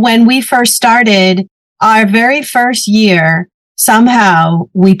think when we first started, our very first year, somehow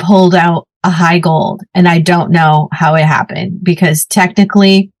we pulled out a high gold. And I don't know how it happened because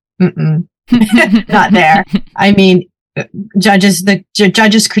technically, not there. I mean, the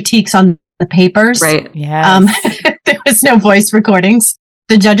judges' critiques on the papers. Right. Yeah. There was no voice recordings.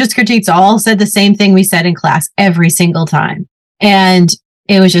 The judges' critiques all said the same thing we said in class every single time. And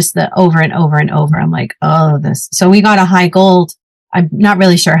it was just the over and over and over. I'm this. So we got a high gold. I'm not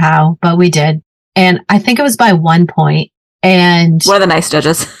really sure how, but we did. And I think it was by 1 point. And one of the nice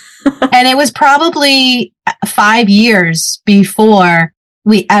judges. And it was probably 5 years before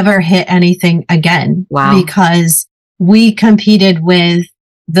we ever hit anything again. Wow. Because we competed with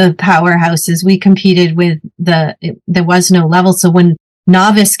the powerhouses. We competed with there was no level. So when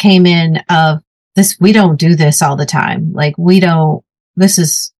novice came in we don't do this all the time.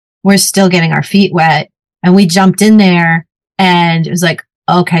 We're still getting our feet wet, and we jumped in there and it was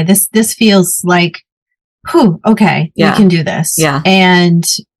okay, this feels okay, we can do this. Yeah. And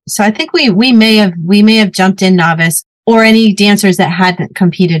so I think we may have jumped in novice or any dancers that hadn't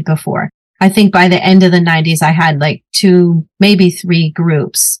competed before. I think by the end of the 90s, I had 2, maybe 3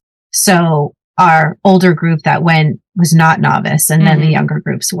 groups. So our older group that went was not novice, and then the younger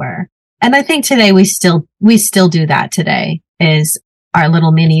groups were. And I think today we still do that today, is our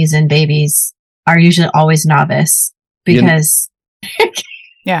little minis and babies are usually always novice because,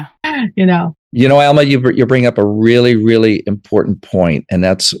 yeah, Alma, you bring up a really, really important point. And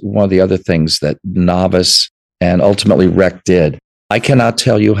that's one of the other things that novice and ultimately rec did. I cannot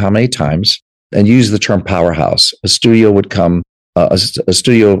tell you how many times, and use the term powerhouse, a studio would come, a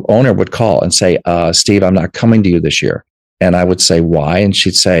studio owner would call and say, Steve, I'm not coming to you this year. And I would say, why? And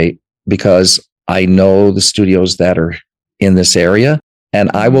she'd say, because I know the studios that are in this area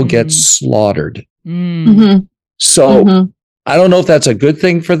and I will get slaughtered. Mm-hmm. So I don't know if that's a good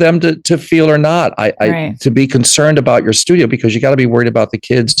thing for them to feel or not. To be concerned about your studio, because you got to be worried about the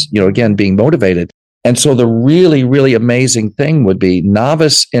kids, again, being motivated. And so the really, really amazing thing would be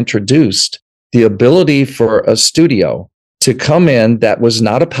novice introduced the ability for a studio to come in that was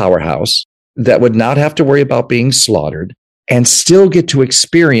not a powerhouse, that would not have to worry about being slaughtered, and still get to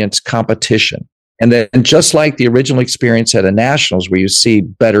experience competition. And then just like the original experience at a nationals where you see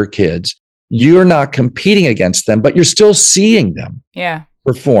better kids, you're not competing against them, but you're still seeing them. Yeah.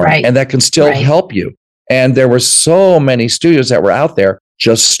 perform and that can still help you. And there were so many studios that were out there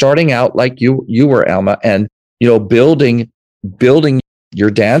just starting out like you were, Alma, and, building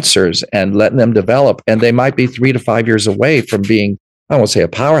your dancers and letting them develop. And they might be 3 to 5 years away from being, I won't say a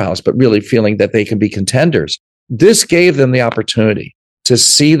powerhouse, but really feeling that they can be contenders. This gave them the opportunity to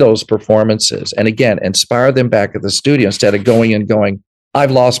see those performances and, again, inspire them back at the studio instead of going and going,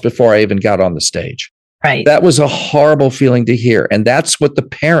 I've lost before I even got on the stage. Right. That was a horrible feeling to hear. And that's what the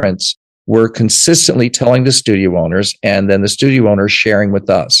parents were consistently telling the studio owners, and then the studio owners sharing with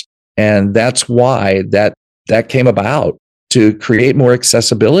us. And that's why that came about, to create more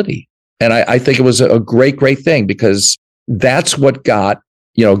accessibility. And I think it was a great, great thing, because that's what got,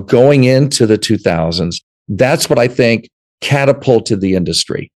 going into the 2000s, that's what I think catapulted the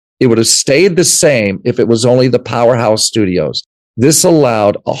industry. It would have stayed the same if it was only the powerhouse studios. This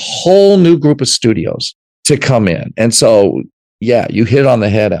allowed a whole new group of studios to come in. And so, yeah, you hit it on the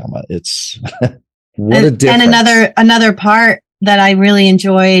head, Alma. It's what a difference. And another part that I really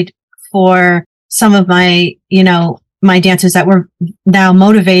enjoyed for some of my, my dancers that were now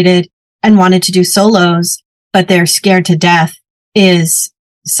motivated and wanted to do solos, but they're scared to death, is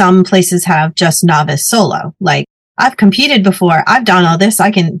some places have just novice solo. Like, I've competed before. I've done all this. I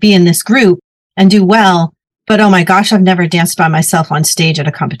can be in this group and do well. But oh my gosh, I've never danced by myself on stage at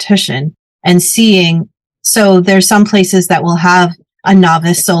a competition. And so there's some places that will have a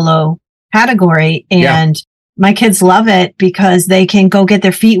novice solo category. And my kids love it because they can go get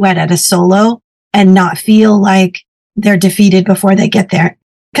their feet wet at a solo and not feel like they're defeated before they get there.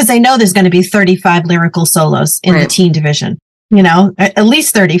 Because they know there's going to be 35 lyrical solos in the teen division. At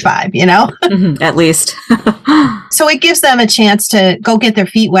least 35, At least. So it gives them a chance to go get their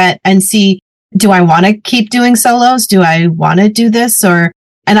feet wet and see, do I want to keep doing solos? Do I want to do this? And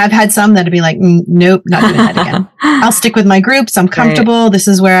I've had some that'd be like, nope, not doing that again. I'll stick with my groups. I'm comfortable. Right. This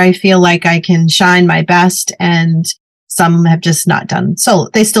is where I feel like I can shine my best. And some have just not done. So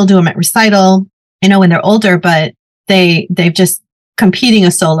they still do them at recital, when they're older, but they've just competing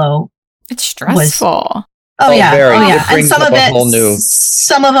a solo. It's stressful. And some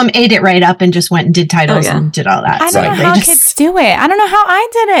of them ate it right up and just went and did titles and did all that. I don't know how kids do it. I don't know how I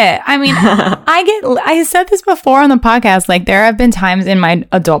did it. I mean, I said this before on the podcast, like there have been times in my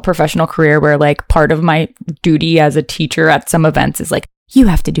adult professional career where like part of my duty as a teacher at some events is like, you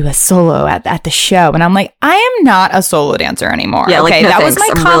have to do a solo at the show. And I'm like, I am not a solo dancer anymore. Yeah, okay, no that thanks.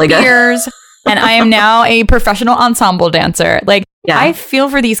 was my really years. And I am now a professional ensemble dancer. Like, I feel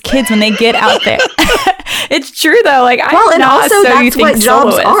for these kids when they get out there. It's true, though. Like, I'm not also, so that's you think what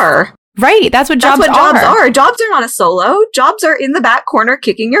jobs are. Right. That's what jobs are. Jobs are not a solo. Jobs are in the back corner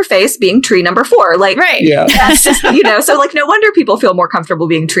kicking your face being tree number 4. Like, that's just, so like, no wonder people feel more comfortable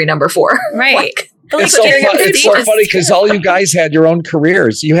being tree number 4. Right. It's so funny because all you guys had your own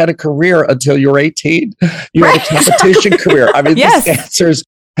careers. You had a career until you were 18. You had a competition career. I mean, these dancers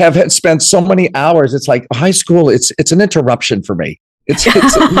have spent so many hours. It's like high school. It's an interruption for me. It's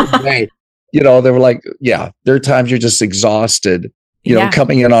a way. They were like, there are times you're just exhausted,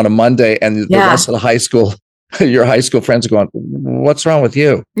 coming in on a Monday and the rest of the high school, your high school friends are going, what's wrong with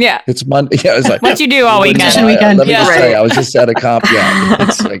you? Yeah. It's Monday. Yeah, it's like, what you do all weekend? Let me just say, I was just at a comp. Yeah.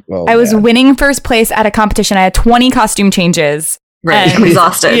 It's like, I was winning first place at a competition. I had 20 costume changes. Right. I'm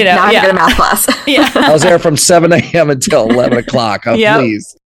exhausted. Now I have to go to math class. I was there from 7 a.m. until 11 o'clock. Oh,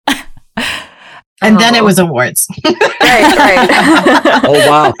 please. And then it was awards. Right. Oh,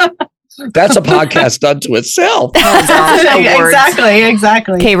 wow. That's a podcast done to itself. Oh, gosh.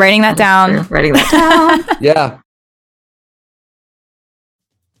 Exactly. Okay, writing that down. Yeah.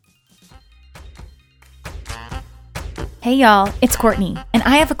 Hey, y'all. It's Courtney, and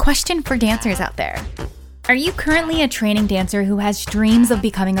I have a question for dancers out there. Are you currently a training dancer who has dreams of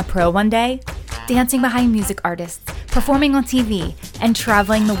becoming a pro one day? Dancing behind music artists, performing on TV, and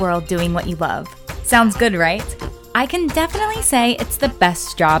traveling the world doing what you love. Sounds good, right? I can definitely say it's the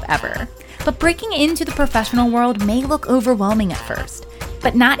best job ever. But breaking into the professional world may look overwhelming at first,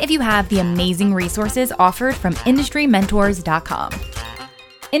 but not if you have the amazing resources offered from IndustryMentors.com.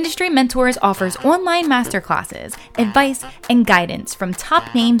 Industry Mentors offers online masterclasses, advice, and guidance from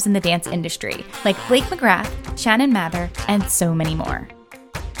top names in the dance industry, like Blake McGrath, Shannon Mather, and so many more.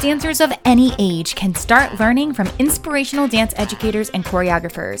 Dancers of any age can start learning from inspirational dance educators and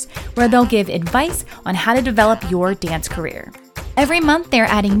choreographers, where they'll give advice on how to develop your dance career. Every month, they're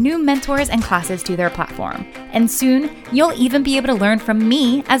adding new mentors and classes to their platform, and soon, you'll even be able to learn from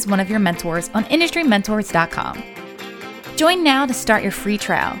me as one of your mentors on IndustryMentors.com. Join now to start your free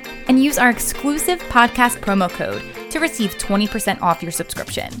trial and use our exclusive podcast promo code to receive 20% off your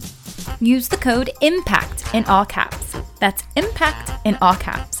subscription. Use the code IMPACT in all caps. That's IMPACT in all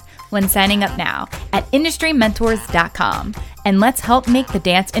caps when signing up now at industrymentors.com. And let's help make the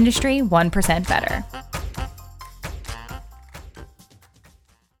dance industry 1% better.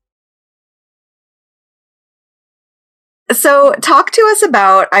 So talk to us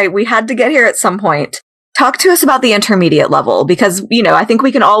about, we had to get here at some point. Talk to us about the intermediate level, because, I think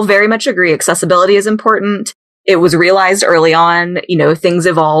we can all very much agree accessibility is important. It was realized early on, things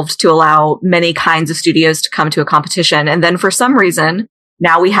evolved to allow many kinds of studios to come to a competition. And then for some reason,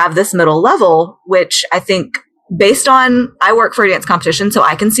 now we have this middle level, which I think based on, I work for a dance competition, so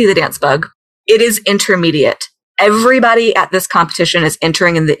I can see the dance bug. It is intermediate. Everybody at this competition is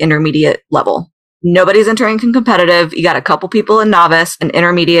entering in the intermediate level. Nobody's entering in competitive. You got a couple people in novice, and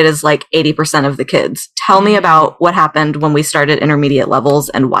intermediate is like 80% of the kids. Tell me about what happened when we started intermediate levels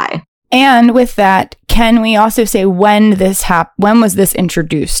and why. And with that, can we also say when was this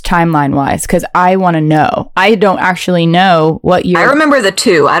introduced timeline wise? Because I want to know. I don't actually know what year. I remember the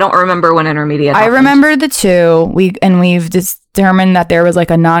 2. I don't remember when intermediate happened. I remember the 2. We've determined that there was like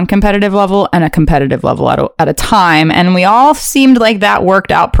a non-competitive level and a competitive level at a time. And we all seemed like that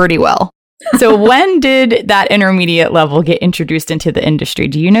worked out pretty well. So when did that intermediate level get introduced into the industry?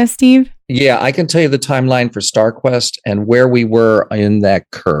 Do you know, Steve? Yeah, I can tell you the timeline for StarQuest and where we were in that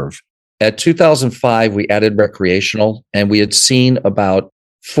curve. At 2005, we added recreational, and we had seen about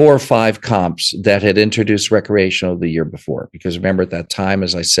 4 or 5 comps that had introduced recreational the year before. Because remember, at that time,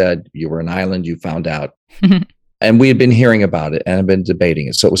 as I said, you were an island, you found out. And we had been hearing about it and had been debating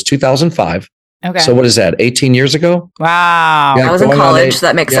it. So it was 2005. Okay. So what is that, 18 years ago? Wow. Yeah, I was in college.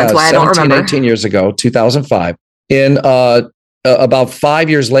 That makes sense why I don't remember. 18 years ago, 2005. In about 5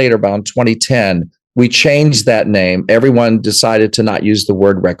 years later, about 2010, we changed that name. Everyone decided to not use the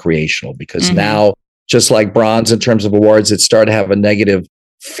word recreational because now, just like bronze in terms of awards, it started to have a negative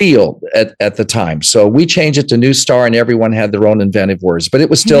feel at the time. So we changed it to New Star, and everyone had their own inventive words, but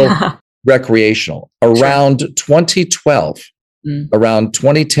it was still recreational. Around 2012, around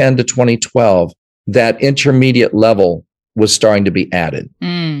 2010 to 2012, that intermediate level was starting to be added.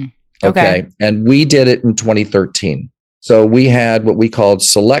 Okay. And we did it in 2013. So we had what we called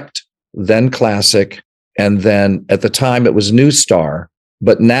Select, then Classic, and then at the time it was New Star,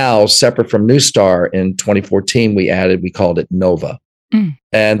 but now separate from New Star in 2014, we called it Nova.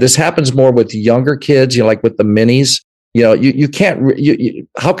 And this happens more with younger kids, like with the minis. You can't,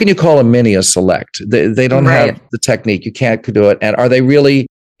 how can you call a mini a Select? They don't have the technique. You can't do it. And are they really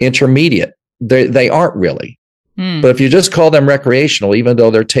intermediate? They aren't really. But if you just call them recreational, even though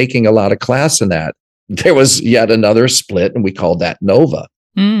they're taking a lot of class in that, there was yet another split, and we called that Nova.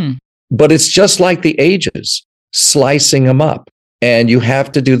 But it's just like the ages, slicing them up. And you have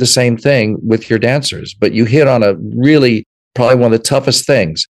to do the same thing with your dancers. But you hit on a really, probably one of the toughest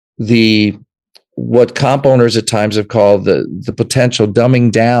things. What comp owners at times have called the potential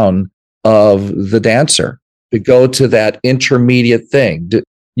dumbing down of the dancer to go to that intermediate thing.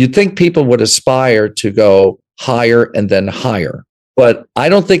 You'd think people would aspire to go higher and then higher. But I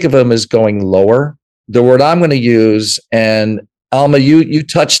don't think of them as going lower. The word I'm going to use, and Alma, you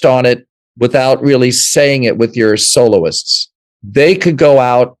touched on it without really saying it with your soloists. They could go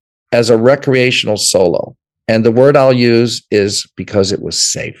out as a recreational solo. And the word I'll use is because it was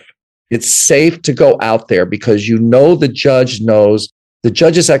safe. It's safe to go out there because the judge knows, the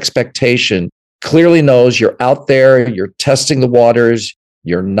judge's expectation clearly knows you're out there, you're testing the waters,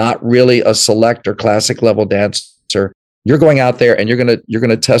 you're not really a select or classic level dancer. You're going out there and you're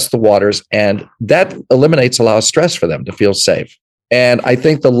gonna test the waters, and that eliminates a lot of stress for them to feel safe. And I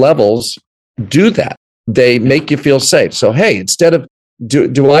think the levels do that. They make you feel safe. So hey, instead of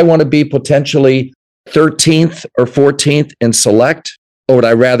do I want to be potentially 13th or 14th in select, or would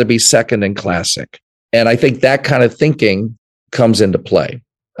I rather be second in classic? And I think that kind of thinking comes into play.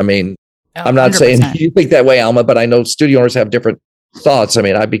 I mean, I'm not 100%. Saying you think that way, Alma, but I know studio owners have different thoughts. I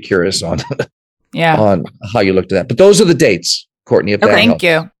mean, I'd be curious on on how you looked at that. But those are the dates, Courtney. Thank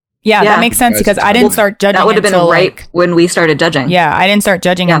you. Yeah, that makes sense because I didn't start judging. That would have been right when we started judging. Yeah, I didn't start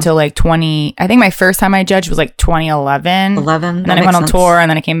judging until like 20. I think my first time I judged was like 2011. And then I went on tour, and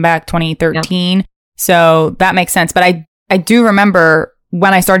then I came back 2013. Yep. So that makes sense. But I do remember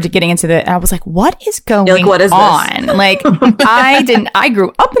when I started getting into it, I was like, what is going on? What is this? Like, I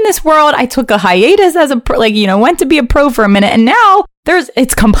grew up in this world. I took a hiatus as a pro, went to be a pro for a minute. And now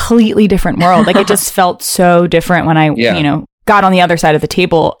it's completely different world. Like, it just felt so different when I, got on the other side of the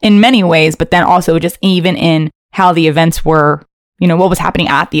table in many ways, but then also just even in how the events were, what was happening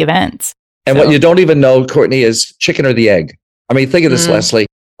at the events. And what you don't even know, Courtney, is chicken or the egg. I mean, think of this, Leslie.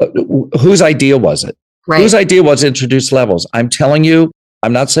 Whose idea was it? Right. Whose idea was to introduce levels? I'm telling you,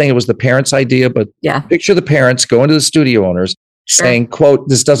 I'm not saying it was the parents' idea, but picture the parents going to the studio owners saying, quote,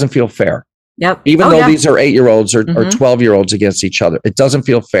 this doesn't feel fair. Yep. Even though these are 8-year-olds or 12-year-olds against each other, it doesn't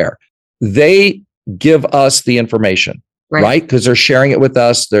feel fair. They give us the information, right? Because they're sharing it with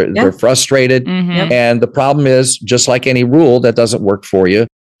us. They're frustrated. And the problem is, just like any rule that doesn't work for you,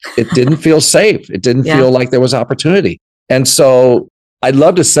 it didn't feel safe. It didn't feel like there was opportunity. And so I'd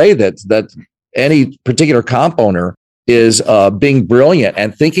love to say that any particular comp owner is being brilliant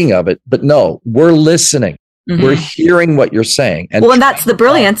and thinking of it, but no, we're listening. We're hearing what you're saying. And that's the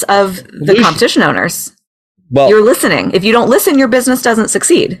brilliance of the competition owners. Well, you're listening. If you don't listen, your business doesn't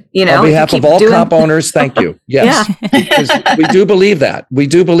succeed. On behalf of all comp owners, thank you. Yes, because we do believe that. We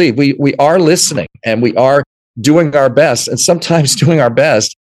do believe we are listening and we are doing our best. And sometimes doing our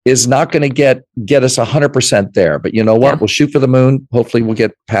best is not going to get us 100% there. But you know what? We'll shoot for the moon. Hopefully we'll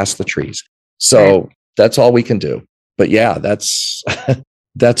get past the trees. So that's all we can do. But that's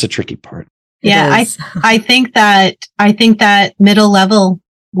a tricky part. Yeah, I think that middle level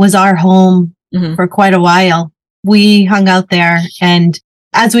was our home for quite a while. We hung out there, and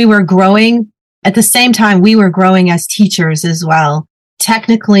as we were growing, at the same time, we were growing as teachers as well.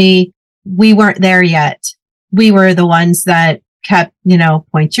 Technically, we weren't there yet. We were the ones that kept,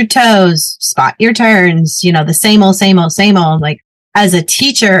 point your toes, spot your turns, the same old. Like, as a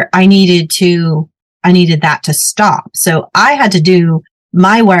teacher, I needed that to stop. So I had to do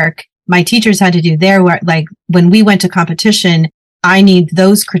my work. My teachers had to do their work. Like, when we went to competition, I need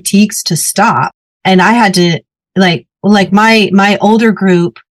those critiques to stop. And I had to, like my older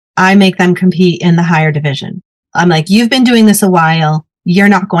group, I make them compete in the higher division. I'm like, you've been doing this a while. You're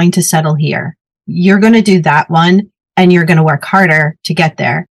not going to settle here. You're going to do that one, and you're going to work harder to get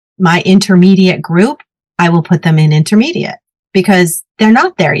there. My intermediate group, I will put them in intermediate because they're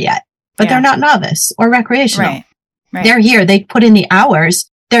not there yet, but they're not novice or recreational. Right. They're here. They put in the hours.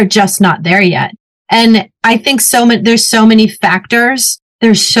 They're just not there yet. And I think there's so many factors.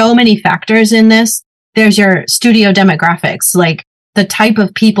 There's so many factors in this. There's your studio demographics, like the type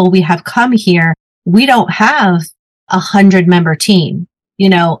of people we have come here. We don't have 100-member team.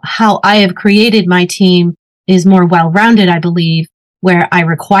 How I have created my team is more well-rounded, I believe, where I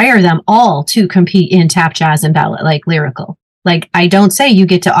require them all to compete in tap, jazz, and ballad, like lyrical. Like, I don't say you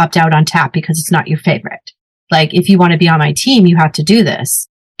get to opt out on tap because it's not your favorite. Like, if you want to be on my team, you have to do this.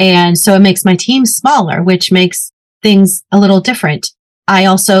 And so it makes my team smaller, which makes things a little different.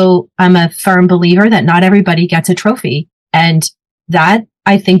 I'm a firm believer that not everybody gets a trophy. And that,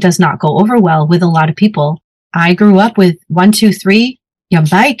 I think, does not go over well with a lot of people. I grew up with 1, 2, 3. You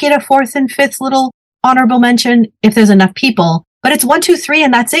might get a 4th and 5th little honorable mention if there's enough people, but it's 1, 2, 3,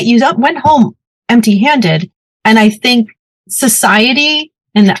 and that's it. You went home empty-handed. And I think society,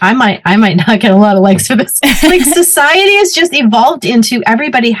 and I might not get a lot of likes for this. Like, society has just evolved into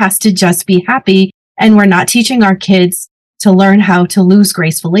everybody has to just be happy. And we're not teaching our kids to learn how to lose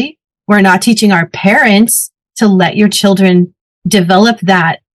gracefully. We're not teaching our parents to let your children develop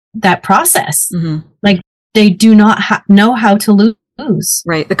that process. Like, they do not know how to lose.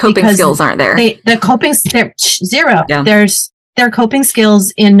 Right. The coping skills aren't there. They're zero. Yeah. Their coping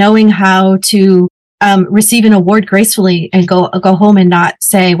skills in knowing how to receive an award gracefully and go home and not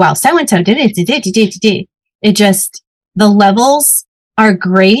say, wow, so-and-so did it. It just, the levels are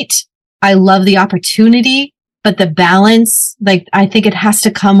great. I love the opportunity, but the balance, like, I think it has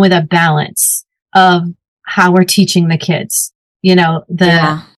to come with a balance of how we're teaching the kids.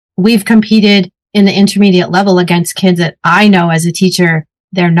 We've competed in the intermediate level against kids that I know as a teacher,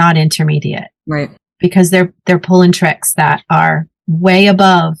 they're not intermediate. Right. Because they're pulling tricks that are way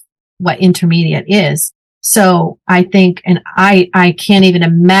above what intermediate is. So I think, and I can't even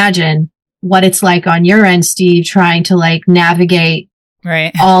imagine what it's like on your end, Steve, trying to like navigate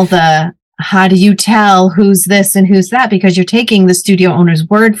all the, how do you tell who's this and who's that? Because you're taking the studio owner's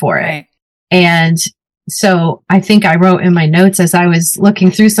word for it. Right. And so I think I wrote in my notes as I was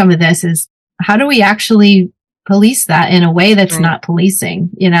looking through some of this is, how do we actually police that in a way that's not policing,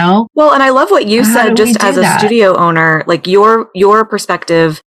 Well, and I love what you said just as a studio owner, like your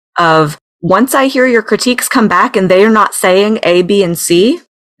perspective of, once I hear your critiques come back and they're not saying A, B, and C,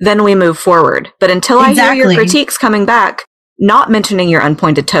 then we move forward. But until I hear your critiques coming back, not mentioning your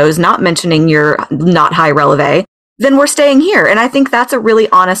unpointed toes, not mentioning your not high releve, then we're staying here. And I think that's a really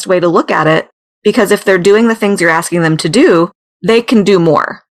honest way to look at it, because if they're doing the things you're asking them to do, they can do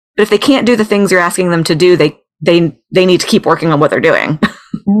more. But if they can't do the things you're asking them to do, they need to keep working on what they're doing.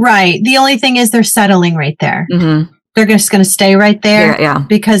 Right. The only thing is they're settling right there. Mm-hmm. They're just going to stay right there. Yeah.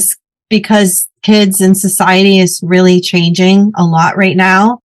 Because kids and society is really changing a lot right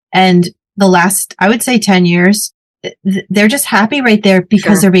now. And the last, I would say 10 years, they're just happy right there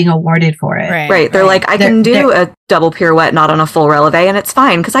because Sure. they're being awarded for it. Right. They're like, I can They're- do a double pirouette, not on a full releve, and it's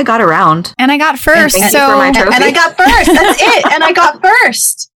fine because I got around. And I got first. thank you for my trophy. And I got first. That's it. And I got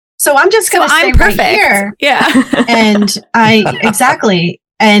first. So I'm just going to stay I'm perfect. right here. Yeah. And exactly.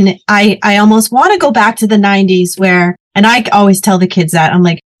 And I almost want to go back to the 90s where, and I always tell the kids that I'm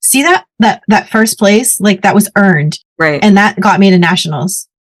like, see that first place, like that was earned. Right. And that got me to nationals.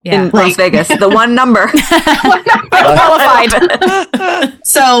 Yeah. In Las Vegas, the one number. Qualified.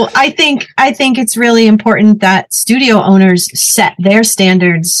 So I think it's really important that studio owners set their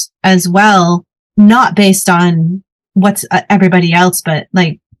standards as well, not based on what's everybody else, but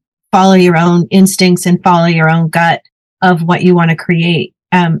like follow your own instincts and follow your own gut of what you want to create.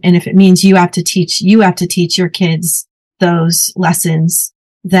 And if it means you have to teach your kids those lessons,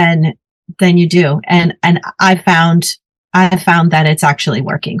 then you do. And I found that it's actually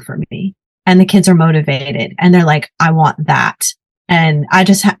working for me, and the kids are motivated and they're like, I want that. And I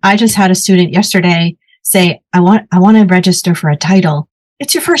just had a student yesterday say, I want to register for a title.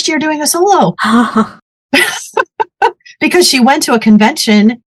 It's your first year doing a solo. Because she went to a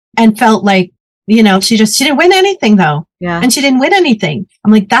convention and felt like, she didn't win anything though. Yeah. And she didn't win anything.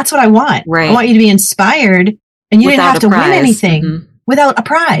 I'm like, that's what I want. Right. I want you to be inspired, and you didn't have to win anything Mhm. without a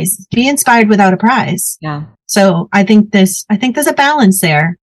prize. Be inspired without a prize. Yeah. So I think there's a balance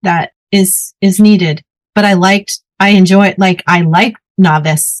there that is needed. But I like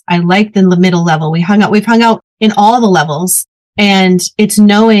novice. I like the middle level. We've hung out in all the levels, and it's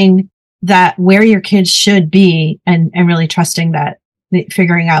knowing that where your kids should be and really trusting that,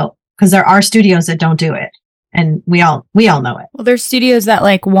 figuring out, because there are studios that don't do it. And we all know it. Well, there's studios that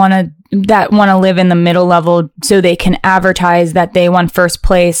want to live in the middle level so they can advertise that they won first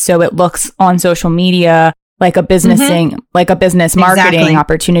place, so it looks on social media like a business thing, like a business marketing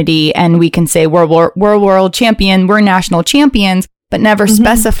opportunity, and we can say we're world champion, we're national champions, but never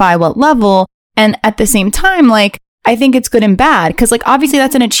specify what level. And at the same time, like, I think it's good and bad, because like obviously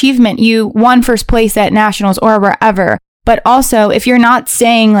that's an achievement. You won first place at nationals or wherever. But also, if you're not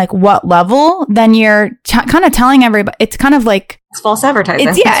saying like what level, then you're kind of telling everybody. It's kind of like It's false advertising.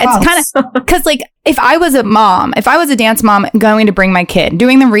 it's kind of because like if I was a dance mom going to bring my kid,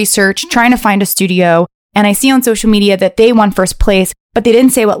 doing the research, trying to find a studio, and I see on social media that they won first place, but they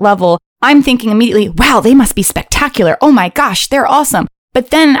didn't say what level, I'm thinking immediately, wow, they must be spectacular. Oh my gosh, they're awesome.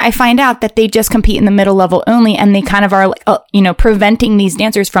 But then I find out that they just compete in the middle level only, and they kind of are like, preventing these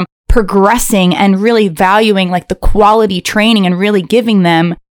dancers from progressing and really valuing like the quality training and really giving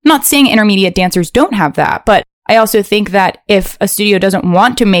them. I'm not saying intermediate dancers don't have that, but I also think that if a studio doesn't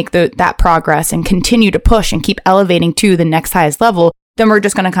want to make that progress and continue to push and keep elevating to the next highest level, then we're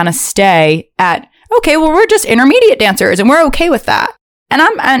just going to kind of stay at, okay, well, we're just intermediate dancers and we're okay with that. And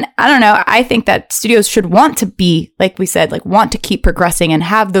I don't know, I think that studios should want to be, like we said, like want to keep progressing and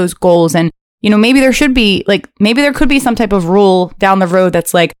have those goals. And, maybe there could be some type of rule down the road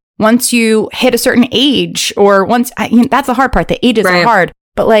that's like, once you hit a certain age, or that's the hard part. The ages are hard,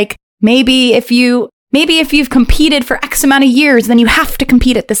 but like maybe if you've competed for X amount of years, then you have to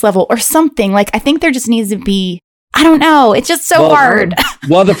compete at this level or something. Like, I think there just needs to be, I don't know. It's just so hard.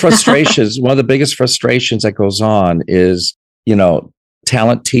 One of the biggest frustrations that goes on is,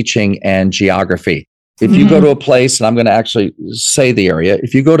 talent teaching and geography. If you go to a place, and I'm going to actually say the area,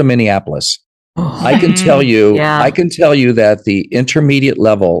 if you go to Minneapolis, I can tell you that the intermediate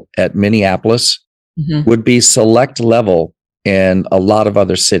level at Minneapolis would be select level in a lot of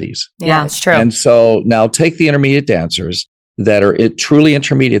other cities. Yeah, it's true. And so now take the intermediate dancers that are truly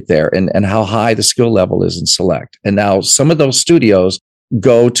intermediate there, and how high the skill level is in select. And now some of those studios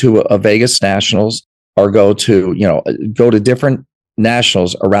go to a Vegas Nationals, or go to different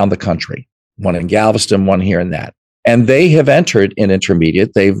nationals around the country, one in Galveston, one here and that. And they have entered in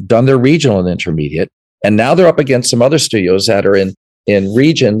intermediate. They've done their regional and intermediate. And now they're up against some other studios that are in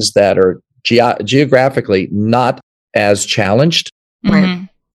regions that are geographically not as challenged. Right.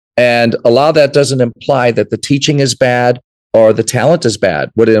 And a lot of that doesn't imply that the teaching is bad or the talent is bad.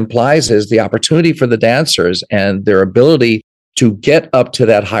 What it implies is the opportunity for the dancers and their ability to get up to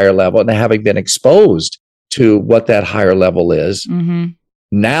that higher level, and having been exposed to what that higher level is.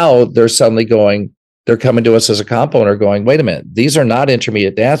 Now they're suddenly they're coming to us as a comp owner going, wait a minute, these are not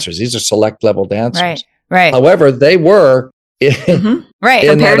intermediate dancers. These are select level dancers. Right. However, they were in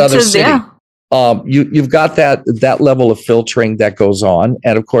that other city. You've got that level of filtering that goes on.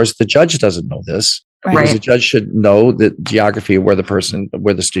 And of course, the judge doesn't know this. Because the judge should know the geography of where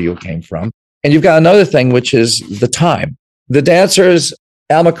the studio came from. And you've got another thing, which is the time. The dancers,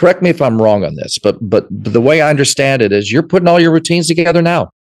 Alma, correct me if I'm wrong on this, but the way I understand it is you're putting all your routines together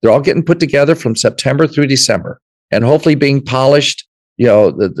now. They're all getting put together from September through December. and hopefully being polished.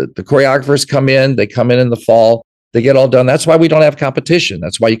 The choreographers come in the fall, they get all done. That's why we don't have competition.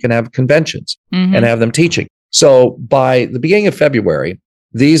 That's why you can have conventions and have them teaching. So by the beginning of February,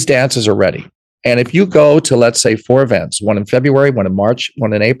 these dances are ready. And if you go to, let's say, 4 events, one in February, one in March,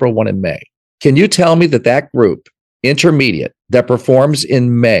 one in April, one in May, can you tell me that group, intermediate, that performs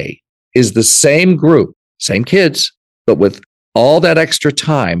in May is the same group, same kids, but with all that extra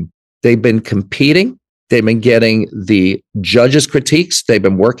time, they've been competing, they've been getting the judges' critiques, they've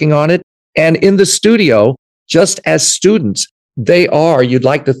been working on it. And in the studio, just as students, you'd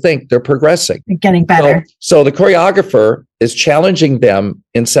like to think they're progressing. They're getting better. So the choreographer is challenging them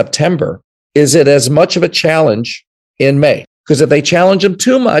in September. Is it as much of a challenge in May? Because if they challenge them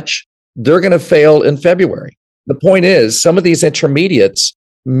too much, they're going to fail in February. The point is, some of these intermediates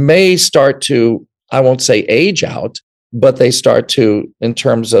may start to, I won't say age out, but they start to, in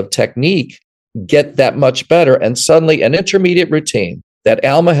terms of technique, get that much better. And suddenly an intermediate routine that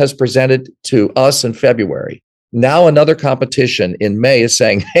Alma has presented to us in February, now another competition in May is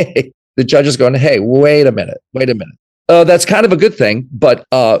saying, hey, the judge is going, hey, wait a minute. That's kind of a good thing, but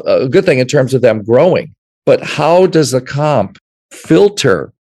a good thing in terms of them growing. But how does the comp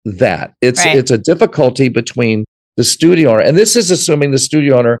filter that? It's a difficulty between the studio owner, and this is assuming the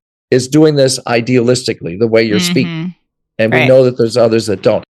studio owner is doing this idealistically, the way you're speaking. And we know that there's others that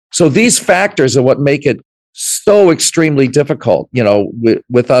don't. So these factors are what make it so extremely difficult,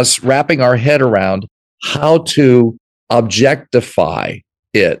 with us wrapping our head around how to objectify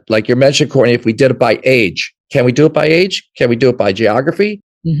it. Like you mentioned, Courtney, if we did it by age, can we do it by age? Can we do it by geography?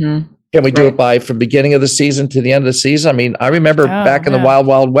 Can we do it by from beginning of the season to the end of the season? I mean, I remember back in the Wild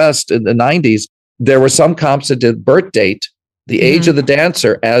Wild West in the 90s, there were some comps that did birth date, the age of the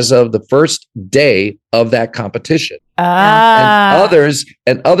dancer as of the first day of that competition. And others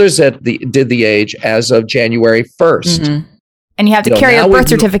that did the age as of January 1st. And you have to carry a birth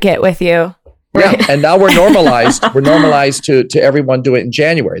certificate with you. Right? Yeah, and now we're normalized. We're normalized to everyone do it in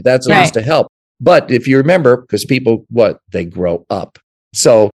January. That's at least to help. But if you remember, because people, they grow up.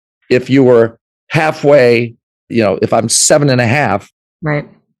 So if you were halfway, if I'm 7.5, right,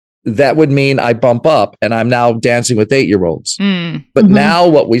 that would mean I bump up and I'm now dancing with 8-year-olds. But now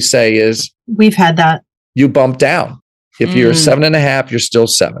what we say is, we've had that. You bump down. If you're 7.5, you're still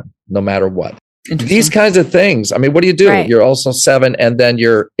 7, no matter what. These kinds of things. I mean, what do you do? Right. You're also 7 and then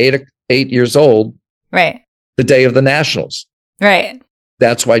you're 8 years old. Right. The day of the Nationals. Right.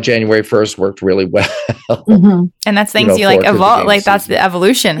 That's why January 1st worked really well. And that's things you like evolve. Like that's the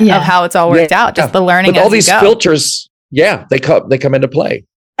evolution of how it's all worked out. Just the learning. But all these filters, they come into play.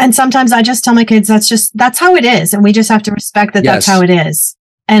 And sometimes I just tell my kids, that's how it is. And we just have to respect that that's how it is.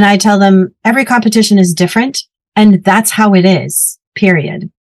 And I tell them every competition is different and that's how it is, period.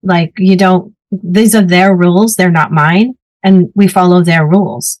 Like these are their rules. They're not mine. And we follow their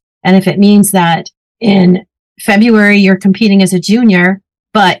rules. And if it means that in February, you're competing as a junior,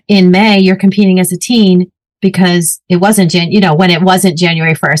 but in May, you're competing as a teen because it wasn't, when it wasn't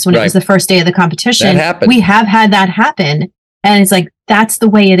January 1st, when it was the first day of the competition, we have had that happen. And it's like, that's the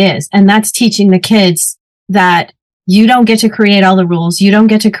way it is. And that's teaching the kids that you don't get to create all the rules. You don't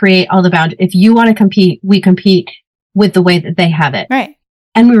get to create all the boundaries. If you want to compete, we compete with the way that they have it. Right.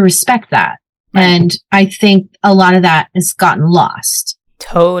 And we respect that. Right. And I think a lot of that has gotten lost.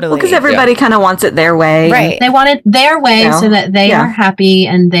 Totally. Because everybody kind of wants it their way. Right. They want it their way so that they are happy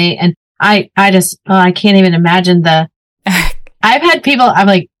and I can't even imagine I've had people, I'm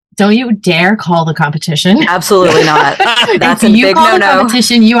like, don't you dare call the competition. Absolutely not. That's a big no-no. If you call the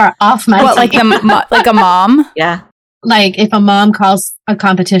competition, you are off my team. Like a mom? Yeah. Like if a mom calls a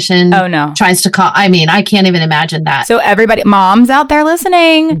competition, tries to call, I can't even imagine that. So everybody, moms out there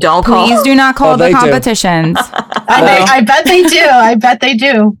listening, please do not call the competitions. I bet they do. I bet they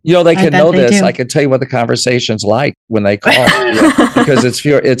do. They can know this. I can tell you what the conversation's like when they call because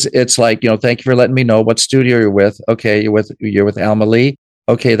it's like, thank you for letting me know what studio you're with. Okay. You're with Alma Lee.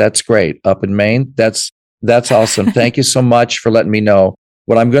 Okay. That's great. Up in Maine. That's awesome. Thank you so much for letting me know.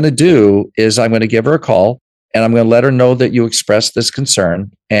 What I'm going to do is I'm going to give her a call. And I'm going to let her know that you expressed this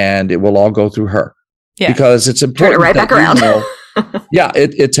concern and it will all go through her because it's important. Turn it right back around.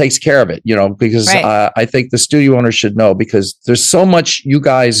 It takes care of it, because I think the studio owner should know because there's so much you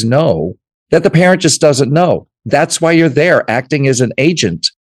guys know that the parent just doesn't know. That's why you're there acting as an agent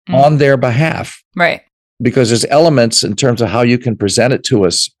on their behalf. Right. Because there's elements in terms of how you can present it to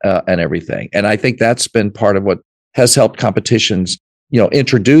us and everything. And I think that's been part of what has helped competitions,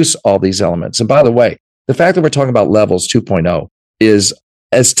 introduce all these elements. And by the way, the fact that we're talking about levels 2.0 is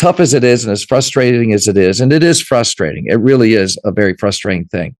as tough as it is and as frustrating as it is. And it is frustrating. It really is a very frustrating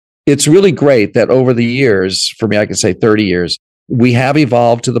thing. it's really great that over the years, for me, I can say 30 years, we have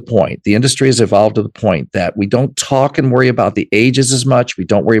evolved to the point, the industry has evolved to the point that we don't talk and worry about the ages as much. We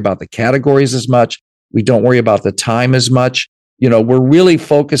don't worry about the categories as much. We don't worry about the time as much. We're really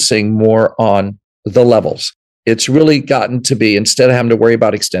focusing more on the levels. It's really gotten to be, instead of having to worry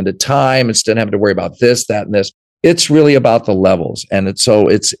about extended time, instead of having to worry about this, that, and this, it's really about the levels. And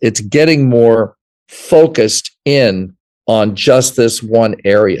it's getting more focused in on just this one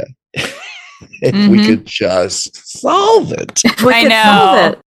area. If we could just solve it. I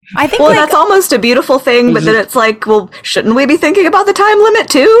know. I think that's almost a beautiful thing, but then it's like, well, shouldn't we be thinking about the time limit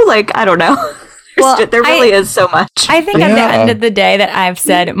too? Like, I don't know. There really is so much. I think at the end of the day that I've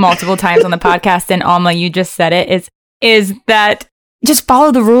said multiple times on the podcast, and Alma, you just said it, is that just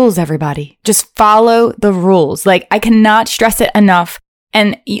follow the rules, everybody. Just follow the rules. Like, I cannot stress it enough.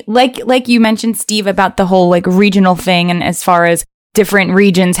 And like you mentioned, Steve, about the whole like regional thing, and as far as different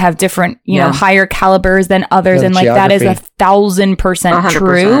regions have different, higher calibers than others. And like geography. That is 1,000%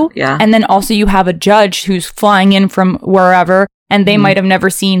 true. Yeah. And then also you have a judge who's flying in from wherever, and they might have never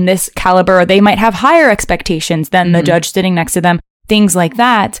seen this caliber, or they might have higher expectations than the judge sitting next to them, things like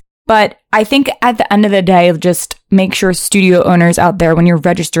that. But I think at the end of the day, just make sure studio owners out there, when you're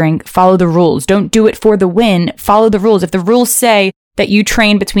registering, follow the rules. Don't do it for the win. Follow the rules. If the rules say that you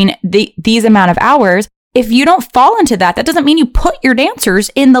train between these amount of hours, if you don't fall into that doesn't mean you put your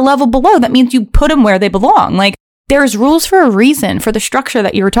dancers in the level below. That means you put them where they belong. Like, there's rules for a reason, for the structure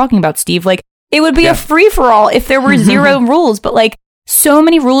that you were talking about, Steve. Like, it would be a free-for-all if there were zero rules, but like, so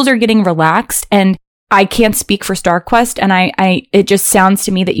many rules are getting relaxed, and I can't speak for StarQuest, and it just sounds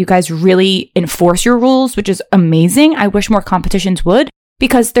to me that you guys really enforce your rules, which is amazing. I wish more competitions would,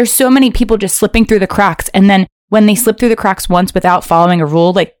 because there's so many people just slipping through the cracks, and then when they slip through the cracks once without following a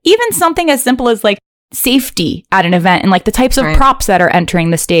rule, like even something as simple as like safety at an event, and like the types of props that are entering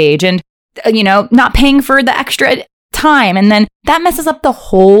the stage, and not paying for the extra time, and then that messes up the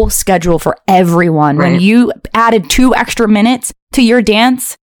whole schedule for everyone. When you added 2 extra minutes to your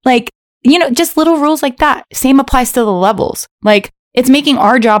dance, like, just little rules like that. Same applies to the levels. Like, it's making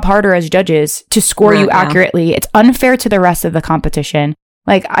our job harder as judges to score you accurately. It's unfair to the rest of the competition.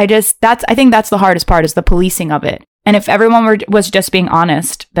 Like, I think that's the hardest part, is the policing of it. And if everyone was just being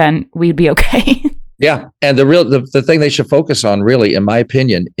honest, then we'd be okay. Yeah. And the thing they should focus on, really, in my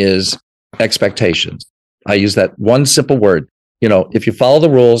opinion, is expectations. I use that one simple word. If you follow the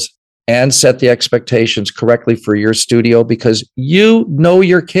rules and set the expectations correctly for your studio, because you know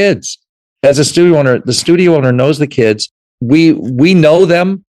your kids. As a studio owner, the studio owner knows the kids. We know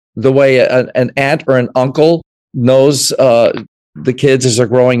them the way an aunt or an uncle knows the kids as they're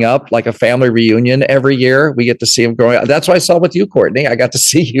growing up, like a family reunion every year. We get to see them growing up. That's what I saw with you, Courtney. I got to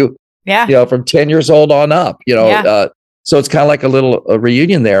see you, from 10 years old on up, so it's kind of like a little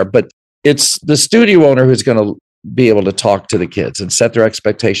reunion there, but it's the studio owner who's going to be able to talk to the kids and set their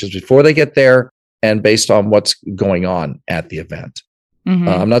expectations before they get there, and based on what's going on at the event.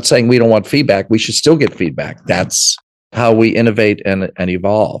 I'm not saying we don't want feedback. We should still get feedback. That's how we innovate and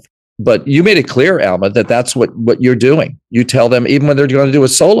evolve. But you made it clear, Alma, that that's what you're doing. You tell them, even when they're going to do a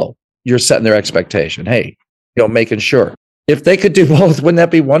solo, you're setting their expectation. Hey, making sure. If they could do both, wouldn't that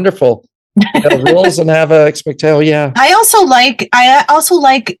be wonderful? Have rules and have an expectation. Oh, yeah. I also like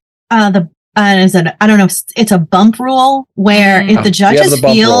the I don't know if it's a bump rule, where if the judges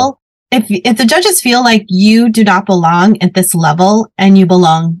feel if the judges feel like you do not belong at this level and you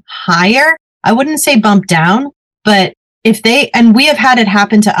belong higher, I wouldn't say bump down, but if they, and we have had it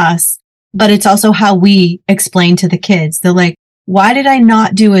happen to us, but it's also how we explain to the kids. They're like, why did I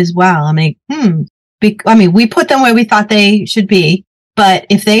not do as well? I'm like, we put them where we thought they should be, but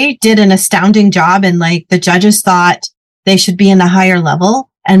if they did an astounding job and like the judges thought they should be in the higher level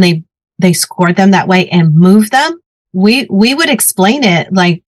and they scored them that way and moved them, we would explain it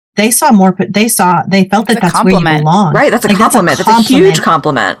like they felt that that's where you belong. Right. That's a compliment. That's a huge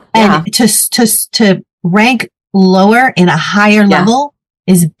compliment. And to rank lower in a higher level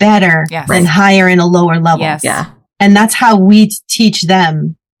is better than higher in a lower level. Yes. Yeah. And that's how we teach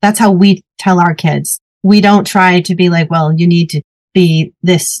them. That's how we tell our kids. We don't try to be like, well, you need to be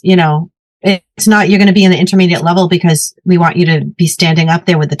this, it's not, you're going to be in the intermediate level because we want you to be standing up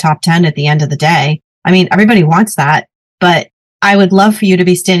there with the top 10 at the end of the day. I mean, everybody wants that, but I would love for you to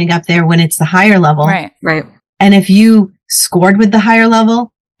be standing up there when it's the higher level. Right. Right. And if you scored with the higher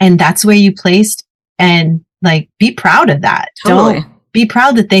level and that's where you placed, and like, be proud of that. Totally. Don't be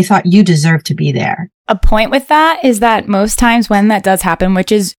proud that they thought you deserved to be there. A point with that is that most times when that does happen,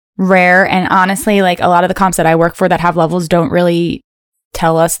 which is rare, and honestly, like a lot of the comps that I work for that have levels don't really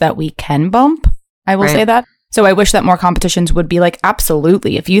tell us that we can bump. I will say that. So I wish that more competitions would be like,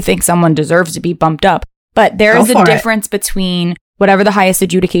 absolutely, if you think someone deserves to be bumped up. But there is a difference between whatever the highest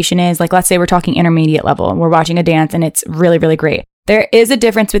adjudication is. Like, let's say we're talking intermediate level and we're watching a dance and it's really, really great. There is a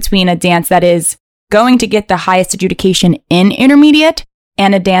difference between a dance that is going to get the highest adjudication in intermediate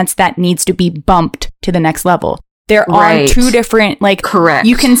and a dance that needs to be bumped to the next level. There are two different, like, correct.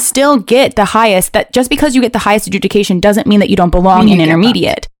 You can still get the highest. That just because you get the highest adjudication doesn't mean that you don't belong in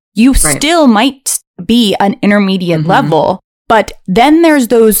intermediate. You still might be an intermediate level, but then there's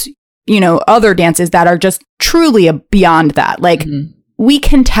those, other dances that are just truly beyond that. Like, we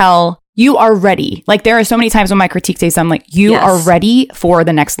can tell you are ready. Like, there are so many times when my critique says, I'm like, you are ready for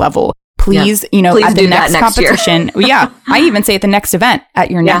the next level. Please, please at the next competition. I even say at the next event, at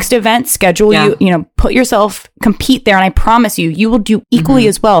your next event, schedule put yourself, compete there. And I promise you will do equally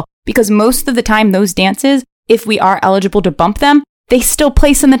as well. Because most of the time, those dances, if we are eligible to bump them, they still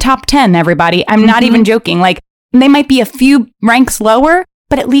place in the top 10, everybody. I'm not even joking. Like, they might be a few ranks lower,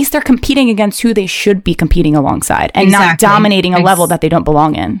 but at least they're competing against who they should be competing alongside and not dominating a level that they don't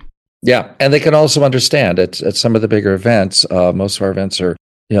belong in. Yeah. And they can also understand at some of the bigger events, most of our events are,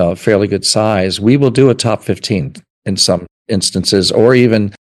 fairly good size. We will do a top 15 in some instances, or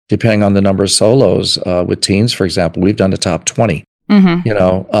even depending on the number of solos with teens, for example, we've done a top 20.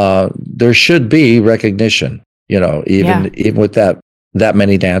 There should be recognition, even with that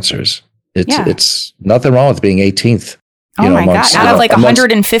many dancers. It's nothing wrong with being 18th. Oh my God. Out of like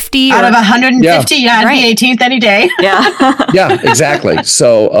 150? Out of 150, I'd be 18th any day. Yeah, exactly.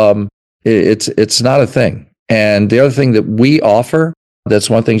 So it's not a thing. And the other thing that we offer,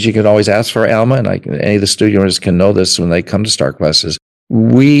 that's one of the things you can always ask for, Alma, and any of the studio owners can know this when they come to StarQuest, is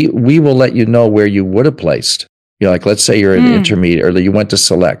we will let you know where you would have placed. Like, let's say you're an intermediate or you went to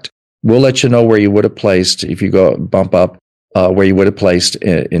select. We'll let you know where you would have placed if you go bump up, where you would have placed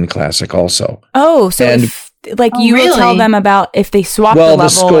in classic also. Oh, so you will tell them about if they swap the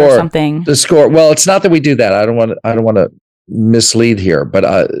level or something. The score. Well, it's not that we do that. I don't want to mislead here,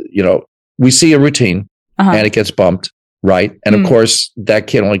 but we see a routine and it gets bumped, right? And of course, that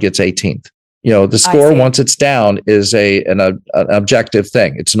kid only gets 18th. The score once it's down is an objective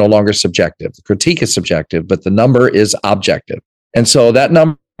thing. It's no longer subjective. The critique is subjective, but the number is objective, and so that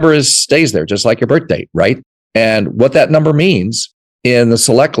number stays there, just like your birth date, right? And what that number means in the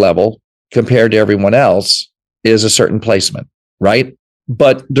select level compared to everyone else is a certain placement, right?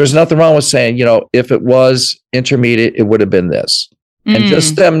 But there's nothing wrong with saying, if it was intermediate, it would have been this. And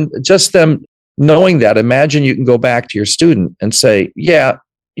just them knowing that, imagine you can go back to your student and say, yeah,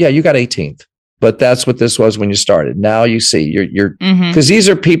 you got 18th, but that's what this was when you started. Now you see you're because these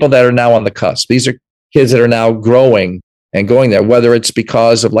are people that are now on the cusp. These are kids that are now growing and going there, whether it's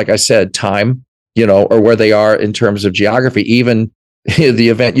because of, like I said, time, or where they are in terms of geography. Even the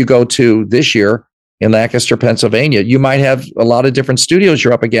event you go to this year in Lancaster, Pennsylvania, you might have a lot of different studios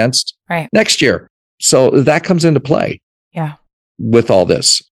you're up against next year. So that comes into play with all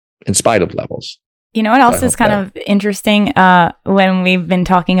this, in spite of levels. You know what else is kind of interesting when we've been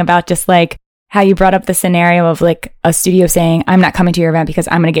talking about just like how you brought up the scenario of like a studio saying, I'm not coming to your event because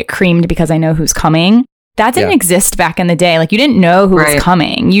I'm going to get creamed because I know who's coming. That didn't exist back in the day. Like, you didn't know who was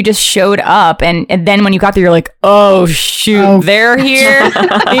coming. You just showed up. And then when you got there, you're like, oh, shoot, they're here. You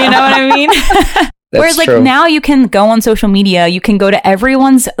know what I mean? Whereas like now you can go on social media. You can go to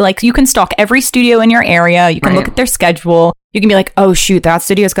everyone's, like, you can stalk every studio in your area. You can look at their schedule. You can be like, oh, shoot, that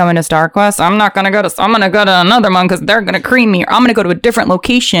studio's coming to StarQuest. I'm going to go to another one because they're going to cream me. Or I'm going to go to a different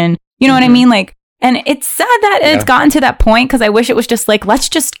location. You know what I mean? Like, and it's sad that it's gotten to that point because I wish it was just like, let's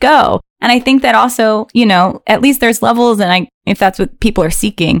just go. And I think that also, at least there's levels, and if that's what people are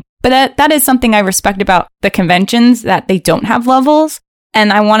seeking. But that is something I respect about the conventions, that they don't have levels.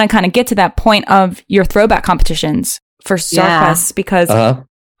 And I want to kind of get to that point of your throwback competitions for StarQuest because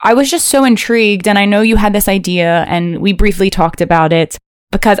I was just so intrigued. And I know you had this idea and we briefly talked about it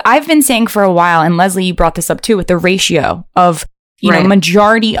because I've been saying for a while, and Leslie, you brought this up too, with the ratio of,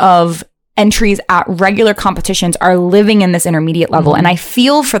 majority of entries at regular competitions are living in this intermediate level. And I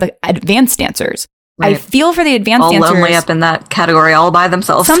feel for the advanced dancers. I feel for the advanced dancers. All lonely up in that category all by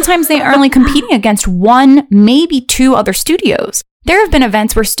themselves. Sometimes they are only competing against one, maybe two other studios. There have been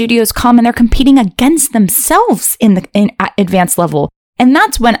events where studios come and they're competing against themselves in advanced level. And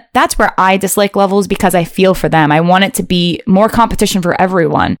that's where I dislike levels, because I feel for them. I want it to be more competition for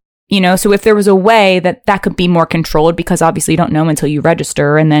everyone. So if there was a way that could be more controlled, because obviously you don't know until you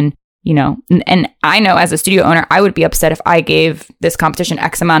register, and then, and I know as a studio owner, I would be upset if I gave this competition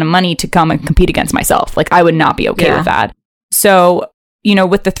X amount of money to come and compete against myself. Like, I would not be okay with that. So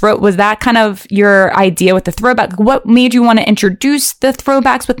with the was that kind of your idea with the throwback? What made you want to introduce the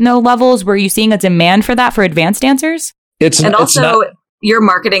throwbacks with no levels? Were you seeing a demand for that for advanced dancers? Your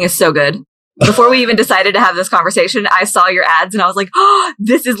marketing is so good. Before we even decided to have this conversation, I saw your ads and I was like, oh,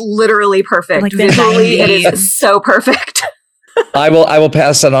 this is literally perfect. Like visually, it is so perfect. I will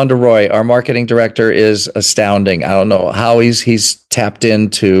pass that on to Roy. Our marketing director is astounding. I don't know how he's tapped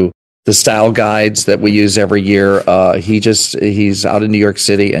into the style guides that we use every year. He's out in New York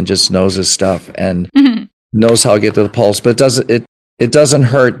City and just knows his stuff and knows how to get to the pulse. But it doesn't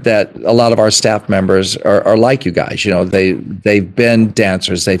hurt that a lot of our staff members are like you guys. They've been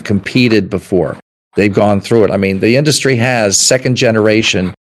dancers. They've competed before. They've gone through it. I mean, the industry has second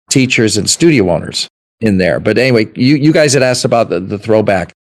generation teachers and studio owners in there. But anyway, you guys had asked about the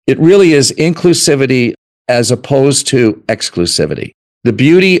throwback. It really is inclusivity as opposed to exclusivity. The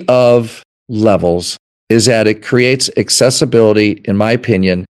beauty of levels is that it creates accessibility, in my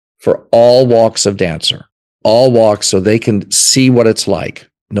opinion, for all walks of dancer, all walks, so they can see what it's like,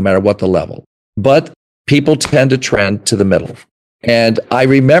 no matter what the level. But people tend to trend to the middle. And I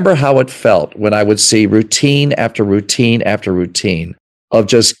remember how it felt when I would see routine after routine after routine of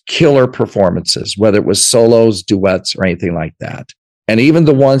just killer performances, whether it was solos, duets, or anything like that. And even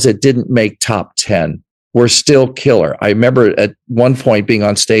the ones that didn't make top 10 were still killer. I remember at one point being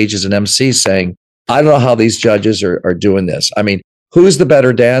on stage as an MC saying, I don't know how these judges are doing this. I mean, who's the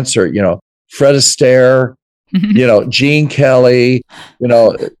better dancer? Fred Astaire, Gene Kelly,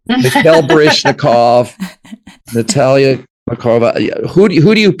 Mikhail Baryshnikov, Natalia Makarova. Who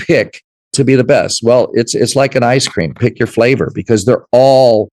do you pick to be the best? Well, it's like an ice cream. Pick your flavor, because they're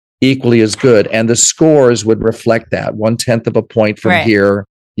all equally as good, and the scores would reflect that 1/10 of a point from here,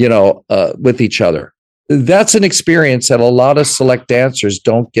 with each other. That's an experience that a lot of select dancers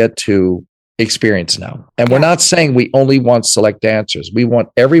don't get to experience now. And we're not saying we only want select dancers. We want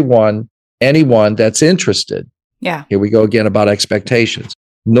anyone that's interested. Yeah. Here we go again about expectations.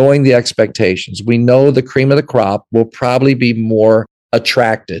 Knowing the expectations. We know the cream of the crop will probably be more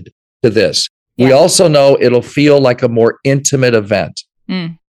attracted to this. Yeah. We also know it'll feel like a more intimate event.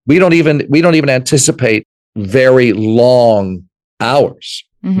 We don't even anticipate very long hours.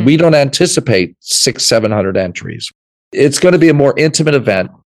 Mm-hmm. We don't anticipate 600-700 entries. It's going to be a more intimate event.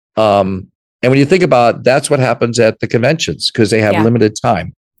 And when you think about it, that's what happens at the conventions, because they have limited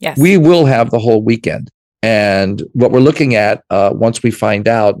time. Yes. We will have the whole weekend. And what we're looking at, once we find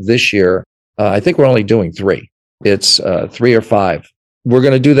out this year, I think we're only doing 3. It's 3 or 5. We're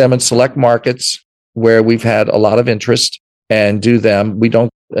going to do them in select markets where we've had a lot of interest and do them. We don't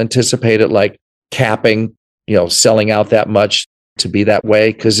anticipate it like capping, selling out that much to be that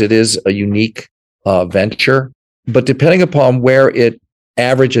way, because it is a unique venture. But depending upon where it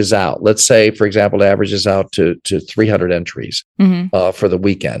averages out, let's say, for example, it averages out to 300 entries for the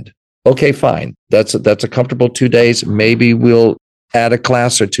weekend. Okay, fine. That's a comfortable 2 days. Maybe we'll add a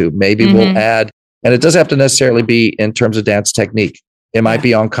class or 2. Maybe we'll add, and it doesn't have to necessarily be in terms of dance technique. It might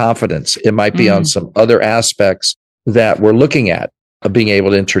be on confidence. It might be on some other aspects that we're looking at being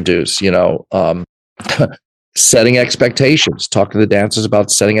able to introduce, setting expectations, talk to the dancers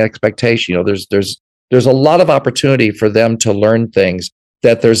about setting expectations. There's a lot of opportunity for them to learn things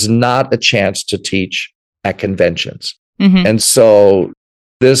that there's not a chance to teach at conventions. And so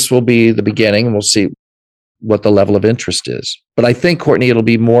this will be the beginning, and we'll see what the level of interest is. But I think, Courtney, it'll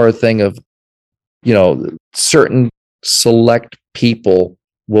be more a thing of, certain select people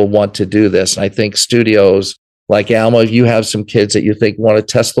will want to do this. And I think studios like Alma, if you have some kids that you think want to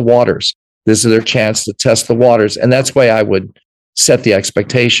test the waters, this is their chance to test the waters. And that's why I would set the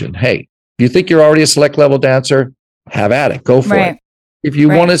expectation. Hey, if you think you're already a select level dancer, have at it. Go for it. If you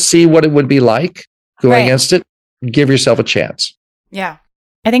want to see what it would be like going against it, give yourself a chance. Yeah.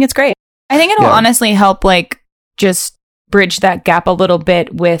 I think it's great. I think it'll honestly help just bridge that gap a little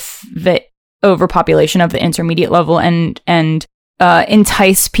bit with the overpopulation of the intermediate level and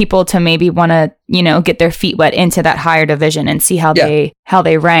entice people to maybe want to, get their feet wet into that higher division and see how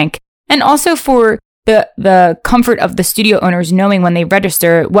they rank. And also for the comfort of the studio owners knowing when they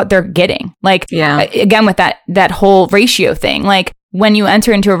register what they're getting. Again, with that whole ratio thing, when you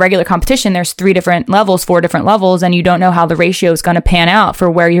enter into a regular competition, there's 4 different levels, and you don't know how the ratio is going to pan out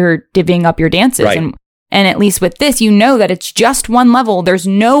for where you're divvying up your dances. Right. And at least with this, that it's just one level. There's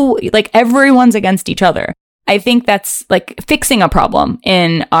no, everyone's against each other. I think that's fixing a problem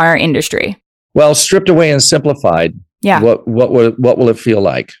in our industry. Well, stripped away and simplified. Yeah. What will it feel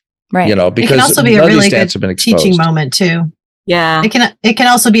like? Right. Because it can also be a really good teaching moment too. Yeah. It can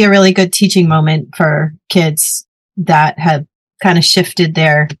also be a really good teaching moment for kids that have kind of shifted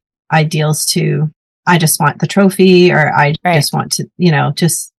their ideals to I just want the trophy, or I just want to,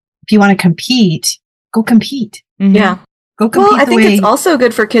 just if you want to compete, go compete. Mm-hmm. Yeah. Go compete. Well, I think it's also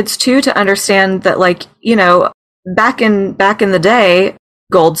good for kids too to understand that, like, back in the day,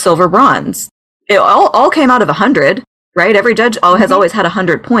 gold, silver, bronze, it all came out of 100, right? Every judge has always had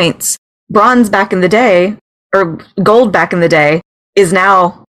 100 points. Bronze back in the day, or gold back in the day, is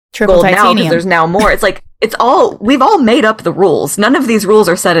now triple gold titanium. now because there's now more. It's like we've all made up the rules. None of these rules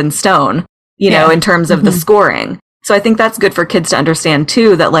are set in stone, in terms of the scoring. So I think that's good for kids to understand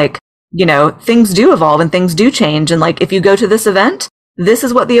too, that, like, things do evolve and things do change. And, like, if you go to this event, this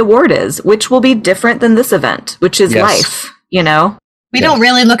is what the award is, which will be different than this event, which is life, We don't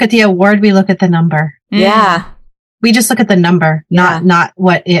really look at the award. We look at the number. Yeah. We just look at the number, not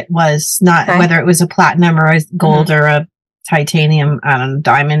what it was, not whether it was a platinum or a gold or a titanium, I don't know,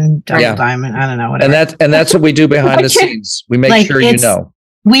 diamond, diamond, I don't know. Whatever. And that's what we do behind the scenes. We make sure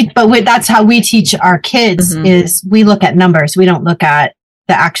that's how we teach our kids is we look at numbers. We don't look at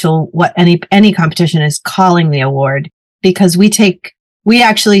the actual, what any competition is calling the award, because we started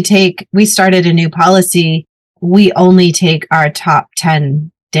a new policy. We only take our top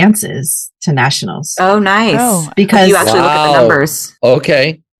 10 dances to nationals. Oh, nice. Because you actually look at the numbers.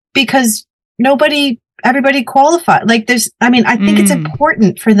 Okay. Because everybody qualified. Like I think it's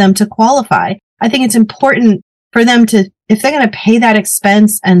important for them to qualify. I think it's important for them to, if they're going to pay that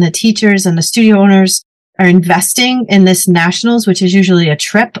expense and the teachers and the studio owners are investing in this nationals, which is usually a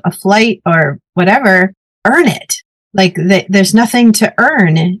trip, a flight, or whatever, earn it. Like there's nothing to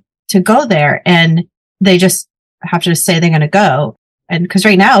earn to go there. And they just have to say they're going to go. And because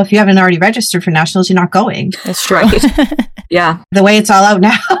right now, if you haven't already registered for nationals, you're not going. That's true. Yeah. The way it's all out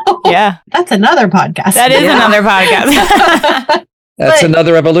now. Yeah. That's another podcast. That is another podcast. That's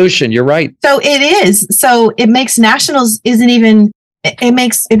another evolution. You're right. So it is. So it makes nationals it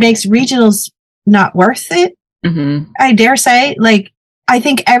makes regionals not worth it. Mm-hmm. I dare say, like, I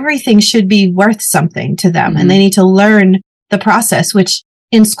think everything should be worth something to them, and they need to learn the process, which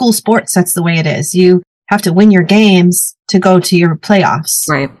in school sports, that's the way it is. You have to win your games to go to your playoffs.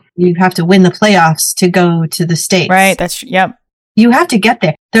 Right. You have to win the playoffs to go to the states. Right. Yep. You have to get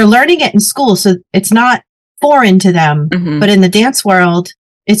there. They're learning it in school, so it's not foreign to them. Mm-hmm. But in the dance world,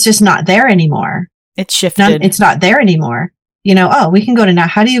 it's just not there anymore. It's shifted. It's not there anymore. We can go to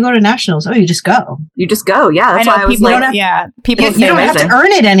how do you go to nationals? Oh, you just go. You just go. Yeah. That's why I was people like, people you don't have to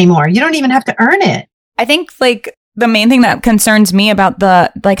earn it anymore. You don't even have to earn it. I think, like, the main thing that concerns me about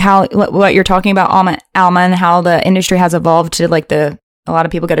what you're talking about, Alma, and how the industry has evolved to, like, a lot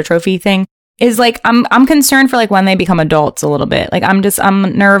of people get a trophy thing, is, like, I'm concerned for, like, when they become adults a little bit. Like, I'm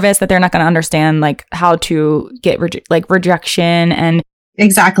nervous that they're not going to understand, like, how to get rejection and.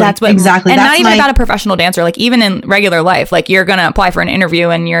 Exactly. And that's not even about a professional dancer. Like, even in regular life, like, you're going to apply for an interview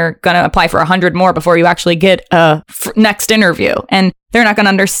and you're going to apply for 100 more before you actually get a next interview. And they're not going to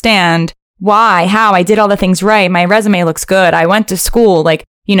understand why, how I did all the things right. My resume looks good. I went to school. Like,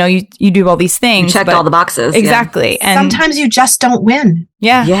 you do all these things. You checked all the boxes. Exactly. Yeah. And sometimes you just don't win.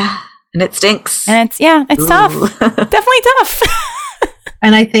 Yeah. Yeah. And it stinks. And it's tough. Definitely tough.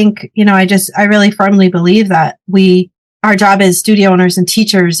 And I think, I really firmly believe that our job as studio owners and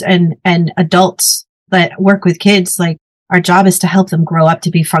teachers and adults that work with kids, like, our job is to help them grow up to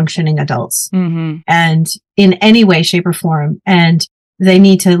be functioning adults, and in any way, shape, or form. And they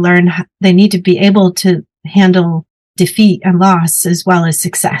need to learn, they need to be able to handle defeat and loss as well as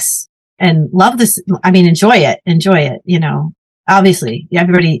success, and love this. I mean, enjoy it. Obviously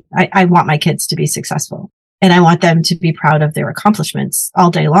everybody, I want my kids to be successful, and I want them to be proud of their accomplishments all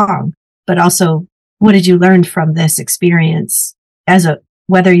day long, but also, what did you learn from this experience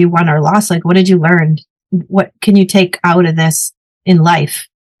whether you won or lost? Like, what did you learn? What can you take out of this in life?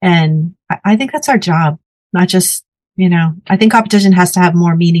 And I think that's our job, not just, I think competition has to have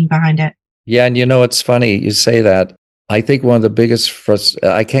more meaning behind it. Yeah. And it's funny you say that. I think one of the biggest,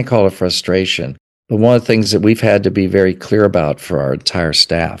 I can't call it frustration, but one of the things that we've had to be very clear about for our entire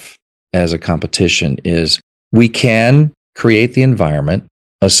staff as a competition is we can create the environment,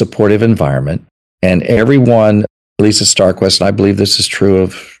 a supportive environment. And everyone, Lisa Starquest, and I believe this is true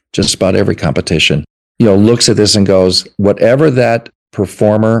of just about every competition, looks at this and goes, whatever that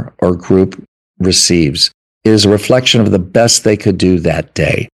performer or group receives is a reflection of the best they could do that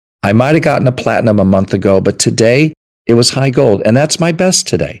day. I might have gotten a platinum a month ago, but today it was high gold. And that's my best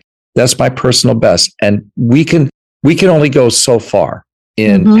today. That's my personal best. And we can only go so far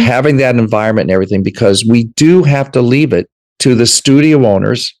in having that environment and everything, because we do have to leave it to the studio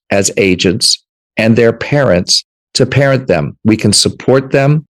owners as agents and their parents to parent them. We can support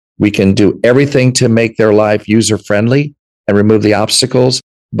them. We can do everything to make their life user-friendly and remove the obstacles.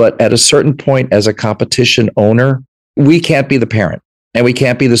 But at a certain point, as a competition owner, we can't be the parent and we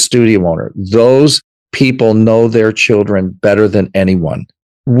can't be the studio owner. Those people know their children better than anyone.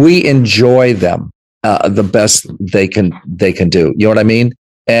 We enjoy them the best they can do. You know what I mean?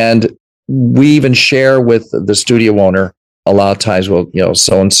 And we even share with the studio owner a lot of times, well,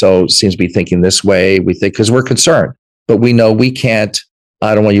 so-and-so seems to be thinking this way. We think, because we're concerned, but we know we can't,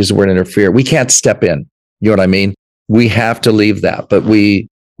 I don't want to use the word interfere. We can't step in. You know what I mean? We have to leave that, but we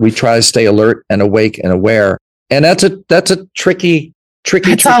try to stay alert and awake and aware. And that's a tricky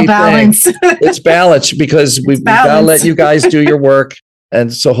all balance. thing. It's balance because we've got to let you guys do your work.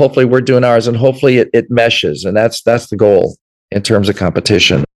 And so hopefully we're doing ours, and hopefully it meshes. And that's the goal in terms of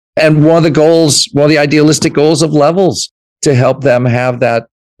competition. And one of the idealistic goals of Levels, to help them have that,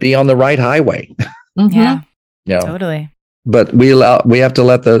 be on the right highway. Mm-hmm. Yeah. Totally. But we have to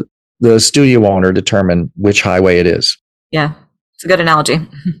let the studio owner determine which highway it is. Yeah. It's a good analogy.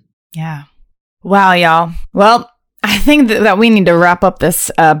 Yeah. Wow, y'all. Well, I think that we need to wrap up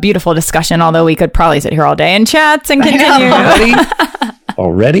this beautiful discussion, although we could probably sit here all day and chat and continue.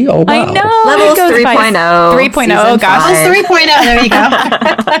 Already? Oh, wow. I know. Levels 3.0. 3.0. Gosh. Levels 3.0. There you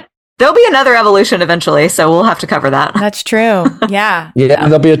go. There'll be another evolution eventually, so we'll have to cover that. That's true. Yeah. Yeah,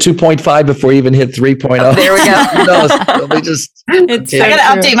 there'll be a 2.5 before we even hit 3.0. Oh, there we go. Who knows? It'll just, It's I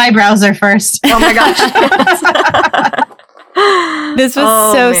got to update my browser first. Oh my gosh. This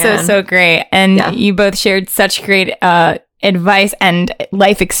was so great. And you both shared such great advice and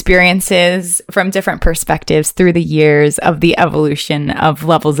life experiences from different perspectives through the years of the evolution of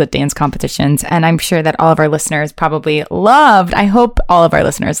Levels at Dance competitions. And I'm sure that all of our listeners probably I hope all of our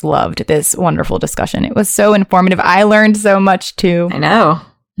listeners loved this wonderful discussion. It was so informative. I learned so much too. I know.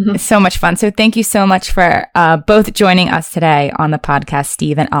 It's so much fun. So thank you so much for both joining us today on the podcast,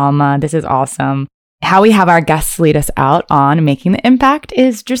 Steve and Alma. This is awesome. How we have our guests lead us out on Making the Impact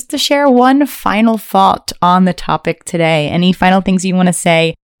is just to share one final thought on the topic today. Any final things you want to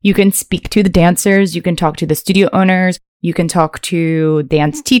say? You can speak to the dancers. You can talk to the studio owners. You can talk to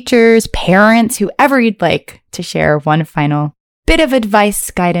dance teachers, parents, whoever you'd like to share one final bit of advice,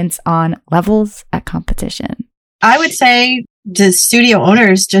 guidance on Levels at competition. I would say to studio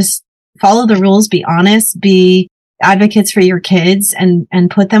owners, just follow the rules, be honest, be advocates for your kids, and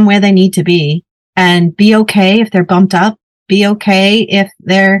put them where they need to be. And be okay if they're bumped up, be okay if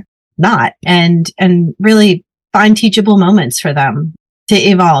they're not, and really find teachable moments for them to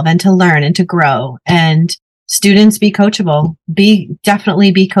evolve and to learn and to grow. And students, be coachable,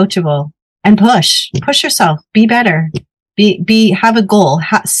 definitely be coachable, and push yourself, be better, have a goal,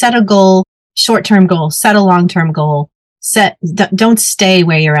 set a goal, short-term goal, set a long-term goal, don't stay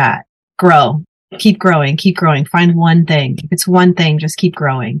where you're at, grow, keep growing, find one thing. If it's one thing, just keep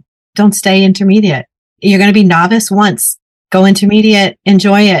growing. Don't stay intermediate. You're going to be novice once. Go intermediate,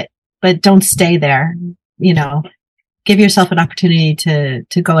 enjoy it, but don't stay there. Give yourself an opportunity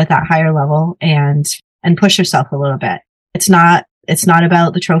to go at that higher level and push yourself a little bit. It's not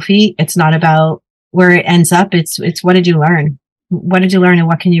about the trophy. It's not about where it ends up. It's what did you learn? What did you learn, and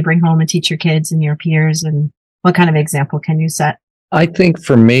what can you bring home and teach your kids and your peers, and what kind of example can you set? I think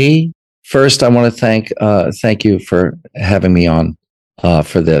for me, first, I want to thank you for having me on.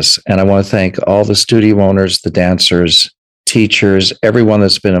 For this. And I want to thank all the studio owners, the dancers, teachers, everyone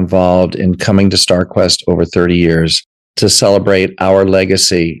that's been involved in coming to StarQuest over 30 years to celebrate our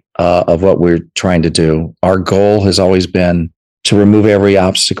legacy of what we're trying to do. Our goal has always been to remove every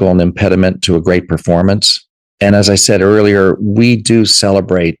obstacle and impediment to a great performance. And as I said earlier, we do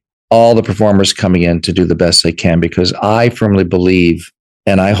celebrate all the performers coming in to do the best they can, because I firmly believe,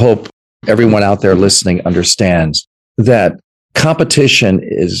 and I hope everyone out there listening understands, that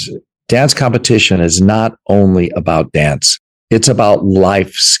dance competition is not only about dance. It's about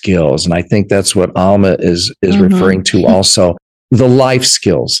life skills. And I think that's what Alma is referring to also, the life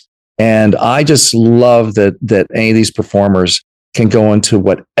skills. And I just love that any of these performers can go into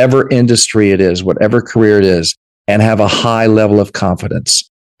whatever industry it is, whatever career it is, and have a high level of confidence.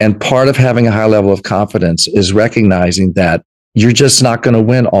 And part of having a high level of confidence is recognizing that you're just not going to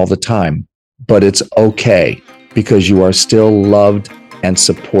win all the time, but it's okay, because you are still loved and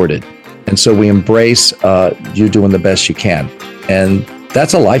supported. And so we embrace you doing the best you can. And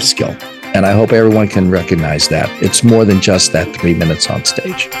that's a life skill. And I hope everyone can recognize that. It's more than just that 3 minutes on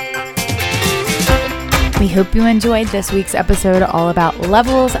stage. We hope you enjoyed this week's episode all about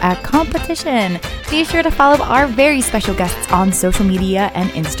Levels at competition. Be sure to follow our very special guests on social media and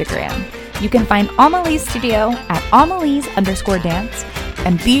Instagram. You can find Alma-Lee's studio at Alma-Lee's_dance.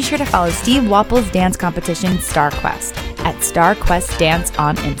 And be sure to follow Steve Wapple's dance competition, StarQuest, at StarQuest Dance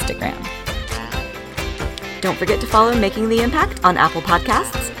on Instagram. Don't forget to follow Making the Impact on Apple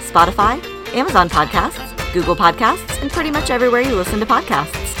Podcasts, Spotify, Amazon Podcasts, Google Podcasts, and pretty much everywhere you listen to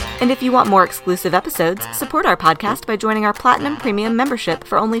podcasts. And if you want more exclusive episodes, support our podcast by joining our Platinum Premium membership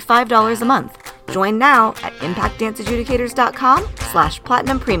for only $5 a month. Join now at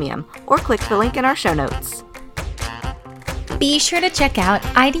impactdanceadjudicators.com/platinum premium or click the link in our show notes. Be sure to check out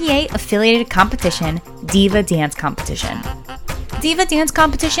IDA affiliated competition, Diva Dance Competition. Diva Dance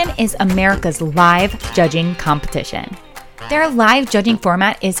Competition is America's live judging competition. Their live judging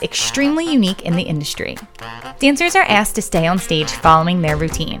format is extremely unique in the industry. Dancers are asked to stay on stage following their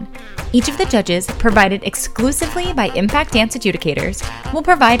routine. Each of the judges, provided exclusively by Impact Dance Adjudicators, will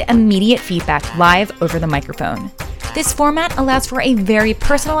provide immediate feedback live over the microphone. This format allows for a very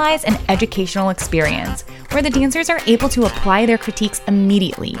personalized and educational experience, where the dancers are able to apply their critiques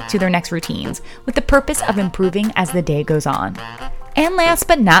immediately to their next routines, with the purpose of improving as the day goes on. And last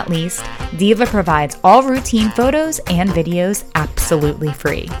but not least, Diva provides all routine photos and videos absolutely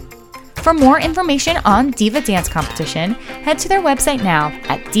free. For more information on Diva Dance Competition, head to their website now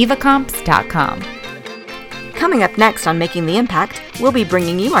at divacomps.com. Coming up next on Making the Impact, we'll be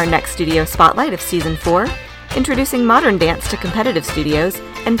bringing you our next studio spotlight of Season 4, introducing modern dance to competitive studios,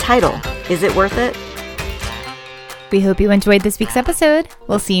 and title, Is It Worth It? We hope you enjoyed this week's episode.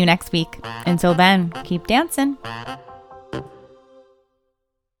 We'll see you next week. Until then, keep dancing.